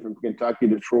transition from Kentucky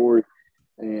to Troy,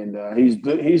 and he's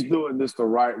doing this the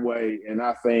right way. And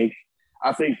I think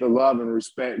the love and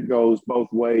respect goes both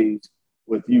ways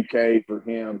with UK for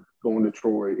him going to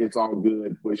Troy. It's all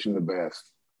good. Wishing the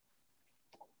best.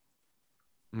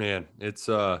 Man, it's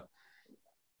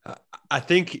I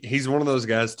think he's one of those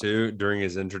guys too. During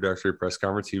his introductory press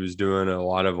conference, he was doing a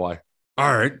lot of like,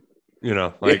 all right,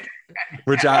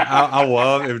 which I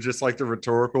love. It was just like the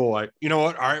rhetorical, like, you know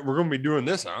what? All right, we're going to be doing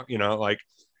this, huh?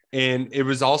 And it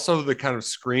was also the kind of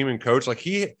screaming coach. Like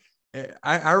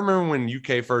I remember when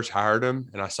UK first hired him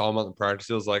and I saw him on the practice,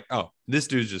 it was like, oh, this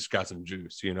dude's just got some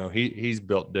juice. He's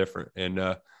built different. And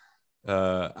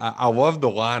I love the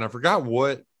line. I forgot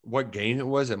what game it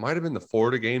was. It might've been the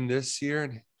Florida game this year.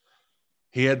 And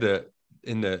he had the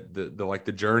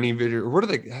journey video, or what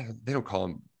do they don't call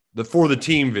him the for the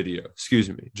team video, excuse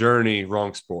me, journey,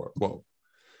 wrong sport. Whoa.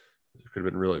 It could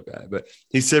have been really bad, but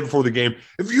he said before the game,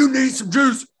 if you need some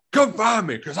juice, come find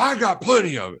me, 'cause I got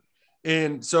plenty of it.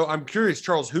 And so I'm curious,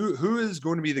 Charles, who is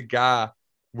going to be the guy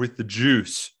with the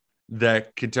juice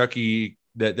that Kentucky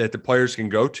that the players can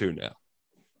go to now?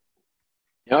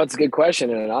 It's a good question.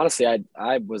 And honestly,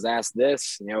 I was asked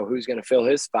this, who's going to fill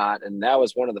his spot. And that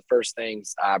was one of the first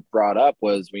things I brought up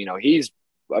was, he's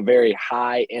a very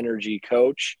high energy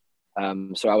coach.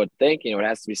 So I would think, it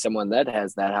has to be someone that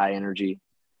has that high energy.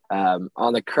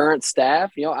 On the current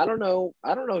staff, I don't know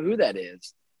who that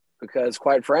is, because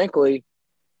quite frankly,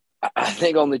 I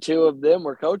think only two of them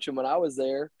were coaching when I was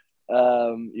there.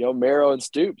 Marrow and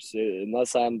Stoops,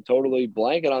 unless I'm totally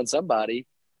blanking on somebody.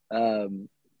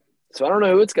 So I don't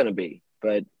know who it's going to be,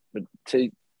 but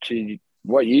to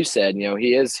what you said,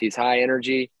 he's high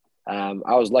energy.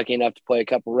 I was lucky enough to play a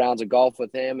couple rounds of golf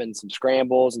with him and some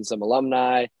scrambles and some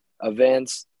alumni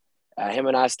events. Him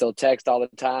and I still text all the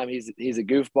time. He's a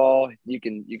goofball. You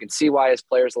can see why his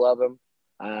players love him.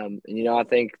 And I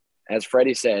think, as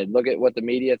Freddie said, look at what the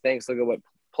media thinks. Look at what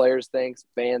players think,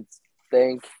 fans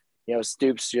think.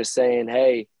 Stoops just saying,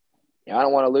 "Hey, I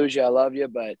don't want to lose you. I love you,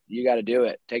 but you got to do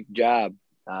it. Take the job."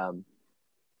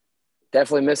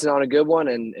 Definitely missing on a good one,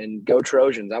 and go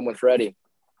Trojans. I'm with Freddie.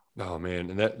 Oh man,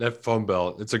 and that Fun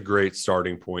Belt, it's a great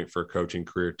starting point for a coaching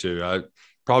career too.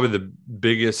 Probably the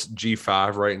biggest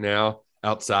G5 right now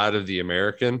outside of the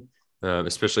American,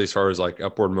 especially as far as like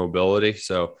upward mobility.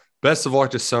 So best of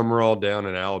luck to Summerall down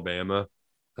in Alabama.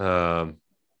 There's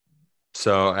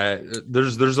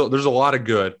a lot of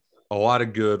good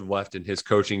left in his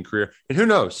coaching career, and who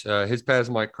knows, his paths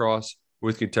might cross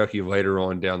with Kentucky later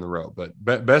on down the road.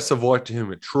 But best of luck to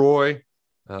him at Troy.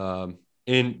 And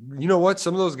you know what?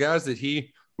 Some of those guys that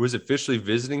he was officially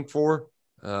visiting for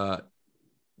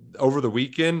over the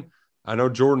weekend, I know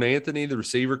Jordan Anthony, the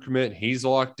receiver commit, he's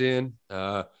locked in.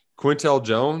 Quintel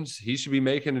Jones, he should be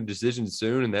making a decision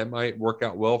soon, and that might work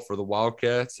out well for the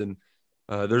Wildcats. And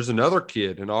there's another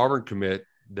kid, an Auburn commit,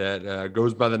 that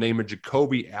goes by the name of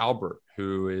Jacoby Albert,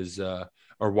 who is a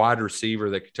wide receiver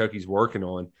that Kentucky's working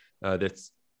on.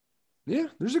 There's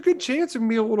a good chance it can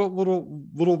be a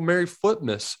little Mary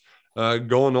Flipness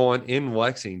going on in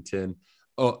Lexington.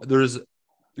 There's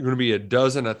going to be a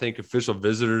dozen, I think, official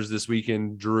visitors this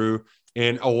weekend, Drew,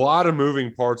 and a lot of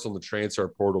moving parts on the transfer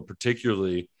portal,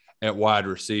 particularly at wide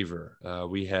receiver.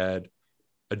 We had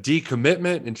a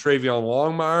decommitment in Travion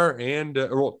Longmire and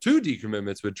two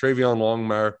decommitments with Travion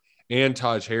Longmire and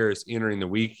Taj Harris entering the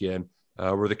weekend,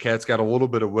 where the Cats got a little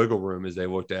bit of wiggle room as they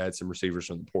look to add some receivers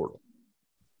from the portal.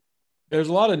 There's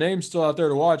a lot of names still out there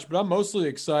to watch, but I'm mostly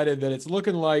excited that it's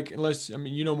looking like,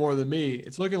 more than me,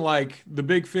 it's looking like the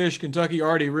big fish Kentucky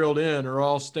already reeled in are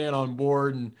all staying on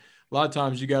board. And a lot of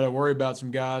times you got to worry about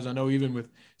some guys. I know even with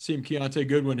Seem Keontae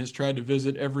Goodwin has tried to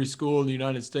visit every school in the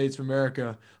United States of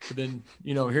America, but then,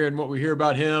 hearing what we hear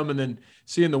about him and then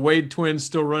seeing the Wade twins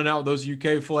still running out with those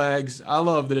UK flags, I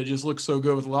love that it just looks so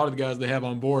good with a lot of the guys they have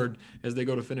on board as they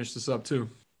go to finish this up too.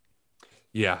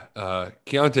 Yeah,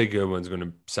 Keontae Goodwin's going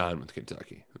to sign with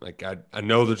Kentucky. Like I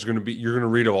know you're going to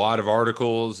read a lot of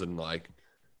articles, and like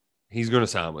he's going to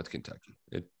sign with Kentucky.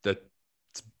 That's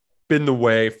been the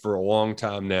way for a long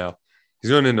time now. He's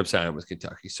going to end up signing with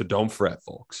Kentucky. So don't fret,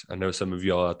 folks. I know some of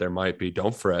y'all out there might be.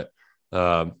 Don't fret.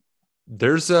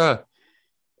 There's one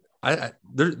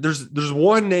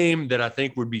name that I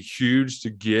think would be huge to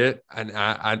get, and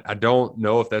I don't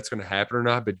know if that's going to happen or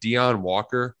not. But Deion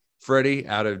Walker, Freddie,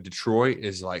 out of Detroit,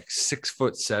 is like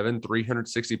 6'7",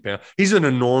 360 pounds. He's an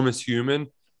enormous human.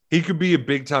 He could be a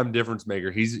big-time difference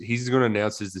maker. He's going to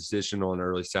announce his decision on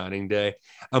early signing day.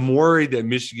 I'm worried that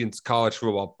Michigan's college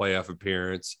football playoff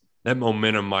appearance, that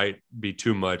momentum might be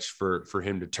too much for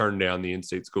him to turn down the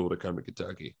in-state school to come to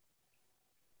Kentucky.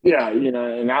 Yeah,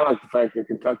 and I like the fact that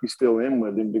Kentucky's still in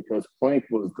with him, because Klink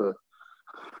was the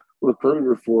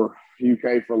recruiter for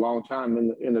UK for a long time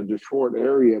in the Detroit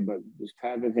area, but just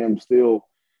having him still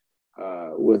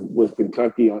with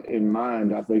Kentucky in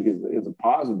mind, I think is a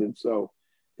positive. So,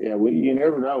 yeah, you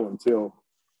never know until,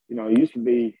 it used to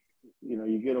be,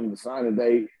 you get them to sign a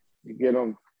date, you get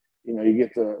them, you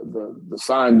get the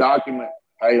signed document.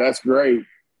 Hey, that's great.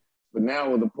 But now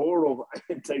with the portal,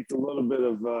 it takes a little bit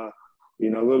of,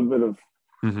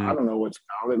 Mm-hmm. I don't know what you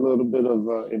call it, a little bit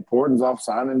of importance off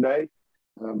signing day.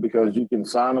 Because you can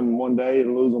sign them one day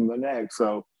and lose them the next.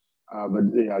 So,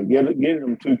 getting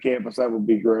them to campus, that would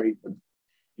be great. But,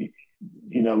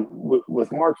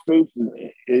 with Mark Stoops,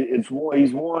 he's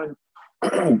won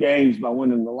games by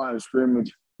winning the line of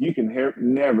scrimmage. You can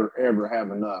never, ever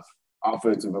have enough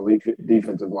offensive elite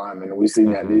defensive linemen. And we've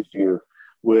seen that this year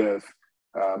with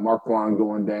Marquand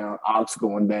going down, Ox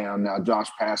going down. Now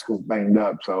Josh Paschal's banged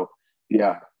up. So,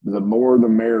 yeah, the more the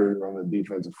merrier on the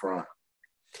defensive front.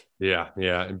 Yeah.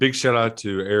 And big shout out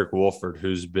to Eric Wolford,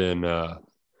 who's been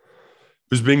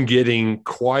who's been getting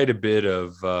quite a bit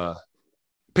of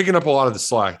picking up a lot of the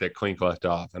slack that Klink left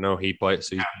off. I know he played,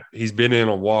 so he's been in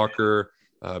on Walker,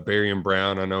 Barry and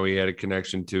Brown. I know he had a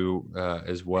connection to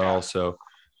as well. So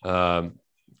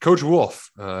Coach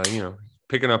Wolf,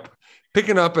 picking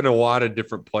up in a lot of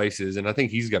different places, and I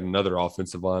think he's got another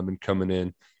offensive lineman coming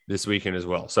in this weekend as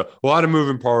well. So a lot of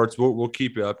moving parts. We'll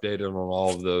keep you updated on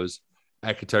all of those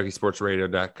at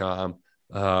KentuckySportsRadio.com.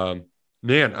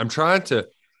 Man, I'm trying to.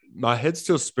 My head's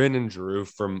still spinning, Drew,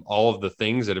 from all of the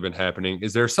things that have been happening.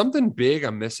 Is there something big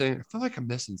I'm missing? I feel like I'm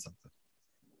missing something.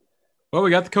 Well, we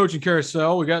got the coaching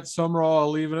carousel. We got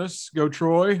Summerall leaving us. Go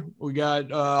Troy. We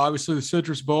got obviously the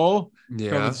Citrus Bowl.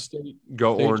 Yeah.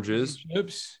 Go Oranges.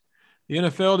 The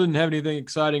NFL didn't have anything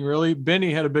exciting, really.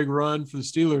 Benny had a big run for the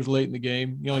Steelers late in the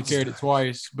game. He only carried it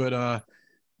twice, but got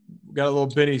a little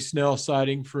Benny Snell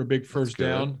sighting for a big first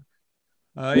down.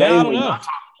 I don't know.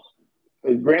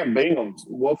 Grant Bingham.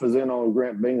 Wolf is in on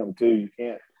Grant Bingham, too. You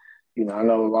can't – I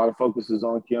know a lot of focus is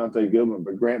on Keontae Goodman,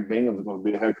 but Grant Bingham is going to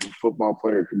be a heck of a football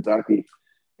player at Kentucky.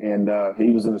 And he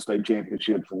was in the state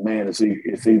championships. And, man, is he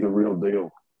the real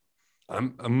deal.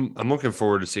 I'm looking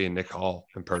forward to seeing Nick Hall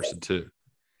in person, too.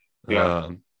 Yeah.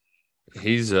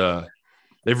 He's they've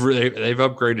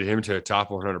upgraded him to a top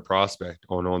 100 prospect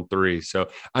on 3. So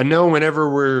I know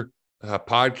whenever we're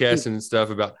podcasting and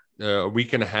stuff about a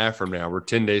week and a half from now, we're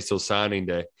 10 days till signing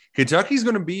day. Kentucky's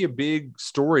going to be a big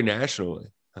story nationally.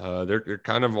 They're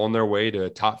kind of on their way to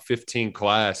a top 15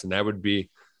 class, and that would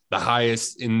be the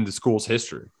highest in the school's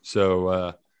history.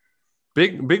 So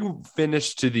big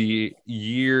finish to the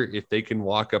year if they can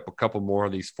lock up a couple more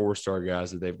of these 4-star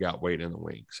guys that they've got waiting in the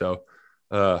wing. So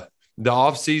the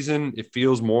off season, it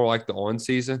feels more like the on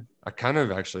season. I kind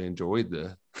of actually enjoyed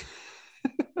the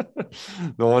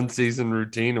on season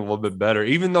routine a little bit better,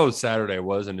 even though Saturday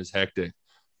wasn't as hectic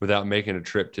without making a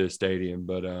trip to a stadium.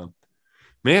 But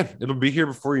man, it'll be here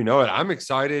before you know it. I'm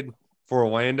excited for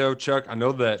Orlando, Chuck. I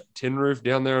know that Tin Roof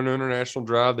down there on International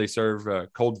Drive, they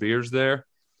serve cold beers there.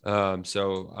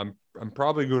 So I'm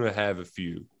probably going to have a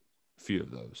few of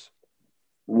those.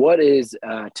 What is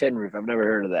Tin Roof? I've never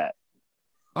heard of that.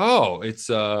 Oh, it's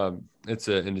an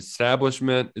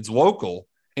establishment. It's local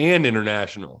and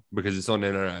international because it's on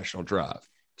International Drive.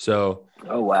 So,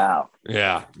 oh wow,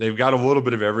 yeah, they've got a little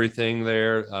bit of everything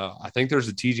there. I think there's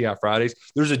a TGI Fridays.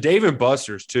 There's a Dave and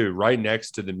Buster's too, right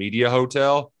next to the Media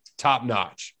Hotel. Top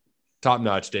notch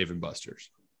Dave and Buster's.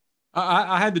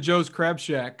 I had the Joe's Crab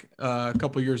Shack a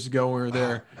couple of years ago when we were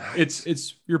there. Nice.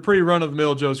 It's your pretty run of the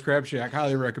mill Joe's Crab Shack.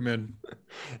 Highly recommend.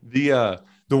 The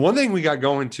one thing we got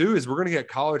going too is we're going to get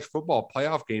college football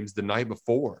playoff games the night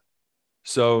before.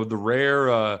 So the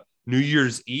rare New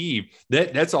Year's Eve,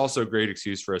 that's also a great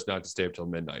excuse for us not to stay up till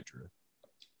midnight, Drew.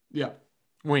 Yeah.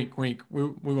 Wink, wink. We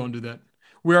won't do that.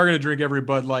 We are going to drink every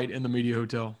Bud Light in the Media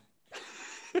Hotel.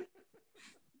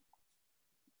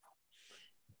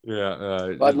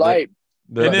 Yeah. Bud Light.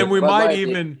 And then we might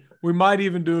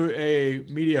even do a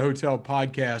Media Hotel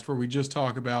podcast where we just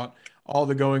talk about all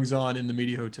the goings on in the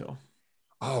Media Hotel.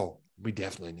 Oh, we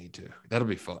definitely need to. That'll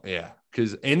be fun. Yeah.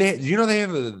 They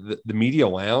have the Media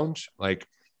Lounge. Like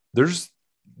it's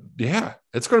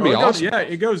going to be awesome.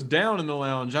 It goes down in the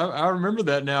lounge. I remember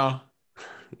that now.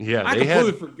 Yeah. I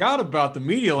completely forgot about the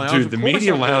Media Lounge. Dude, the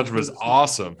Media Lounge was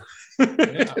awesome.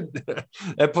 Yeah.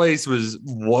 That place was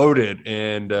loaded,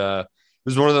 and it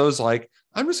was one of those like,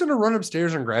 I'm just going to run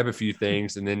upstairs and grab a few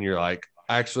things. And then you're like,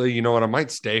 actually, you know what? I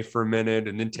might stay for a minute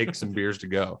and then take some beers to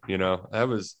go. That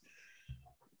was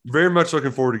very much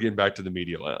looking forward to getting back to the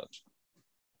Media Lounge.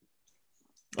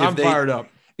 I'm fired up.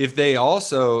 If they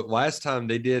also, last time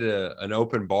they did an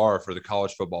open bar for the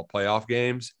college football playoff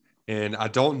games, and I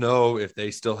don't know if they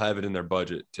still have it in their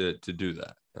budget to do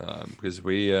that because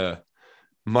we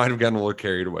might have gotten a little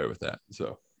carried away with that.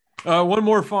 So one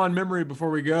more fond memory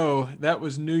before we go. That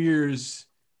was New Year's,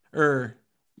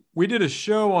 we did a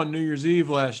show on New Year's Eve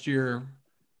last year,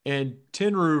 and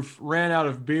Tin Roof ran out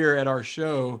of beer at our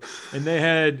show, and they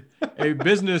had a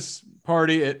business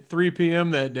party at 3 p.m.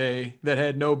 that day that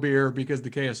had no beer because the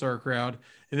KSR crowd.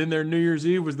 And then their New Year's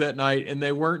Eve was that night, and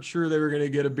they weren't sure they were going to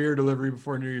get a beer delivery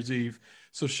before New Year's Eve.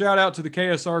 So shout out to the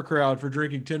KSR crowd for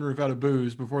drinking Tin Roof out of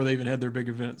booze before they even had their big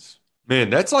events. Man,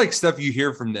 that's like stuff you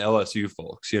hear from the LSU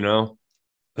folks,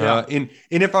 Yeah. And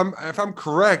if I'm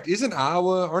correct, isn't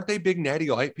Iowa, aren't they big Natty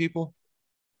Light people?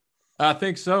 I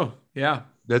think so. Yeah.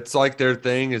 That's like their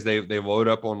thing is they load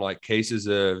up on like cases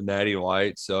of Natty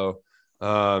Light. So,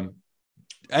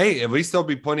 hey, at least there'll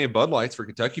be plenty of Bud Lights for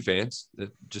Kentucky fans.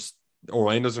 Just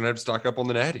Orlando's going to have to stock up on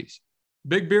the Natties.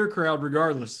 Big beer crowd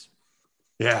regardless.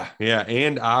 Yeah.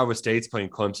 And Iowa State's playing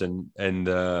Clemson, and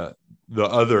the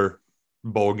other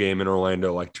bowl game in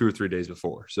Orlando like 2 or 3 days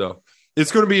before. So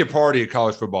it's going to be a party of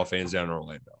college football fans down in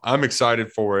Orlando. I'm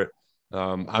excited for it.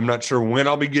 I'm not sure when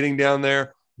I'll be getting down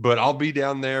there, but I'll be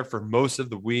down there for most of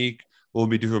the week. We'll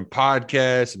be doing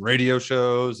podcasts and radio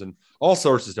shows and all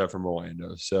sorts of stuff from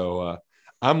Orlando. So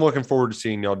I'm looking forward to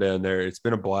seeing y'all down there. It's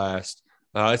been a blast.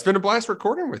 It's been a blast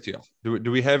recording with y'all.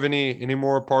 Do we have any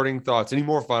more parting thoughts, any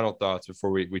more final thoughts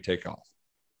before we take off?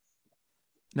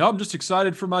 No, I'm just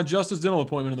excited for my Justice Dental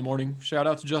appointment in the morning. Shout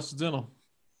out to Justice Dental.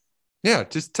 Yeah,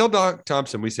 just tell Doc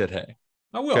Thompson we said hey.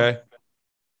 I will. Okay.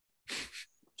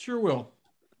 Sure will.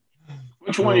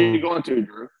 Which one are you going to,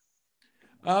 Drew?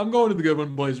 I'm going to the good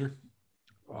one, Blazer.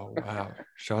 Oh, wow.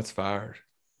 Shots fired.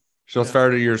 Shots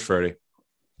fired at yours, Freddie.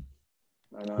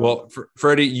 I know. Well,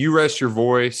 Freddie, you rest your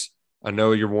voice. I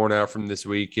know you're worn out from this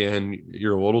weekend.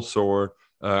 You're a little sore.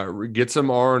 Get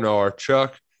some R&R.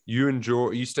 Chuck,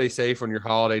 you stay safe on your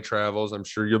holiday travels. I'm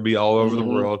sure you'll be all over the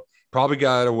world. Probably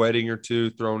got a wedding or two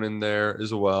thrown in there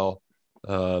as well.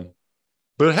 But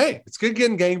hey, it's good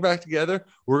getting gang back together.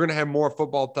 We're going to have more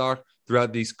football talk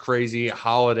throughout these crazy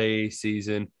holiday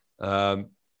season.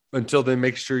 Until then,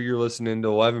 make sure you're listening to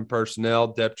 11 Personnel,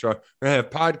 Depth Chart. We're going to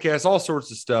have podcasts, all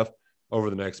sorts of stuff over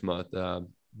the next month.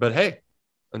 But hey,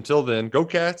 until then, go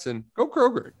Cats and go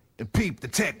Kroger. And peep the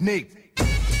technique.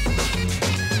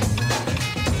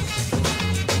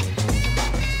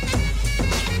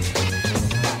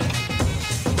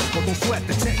 Don't sweat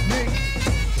the technique.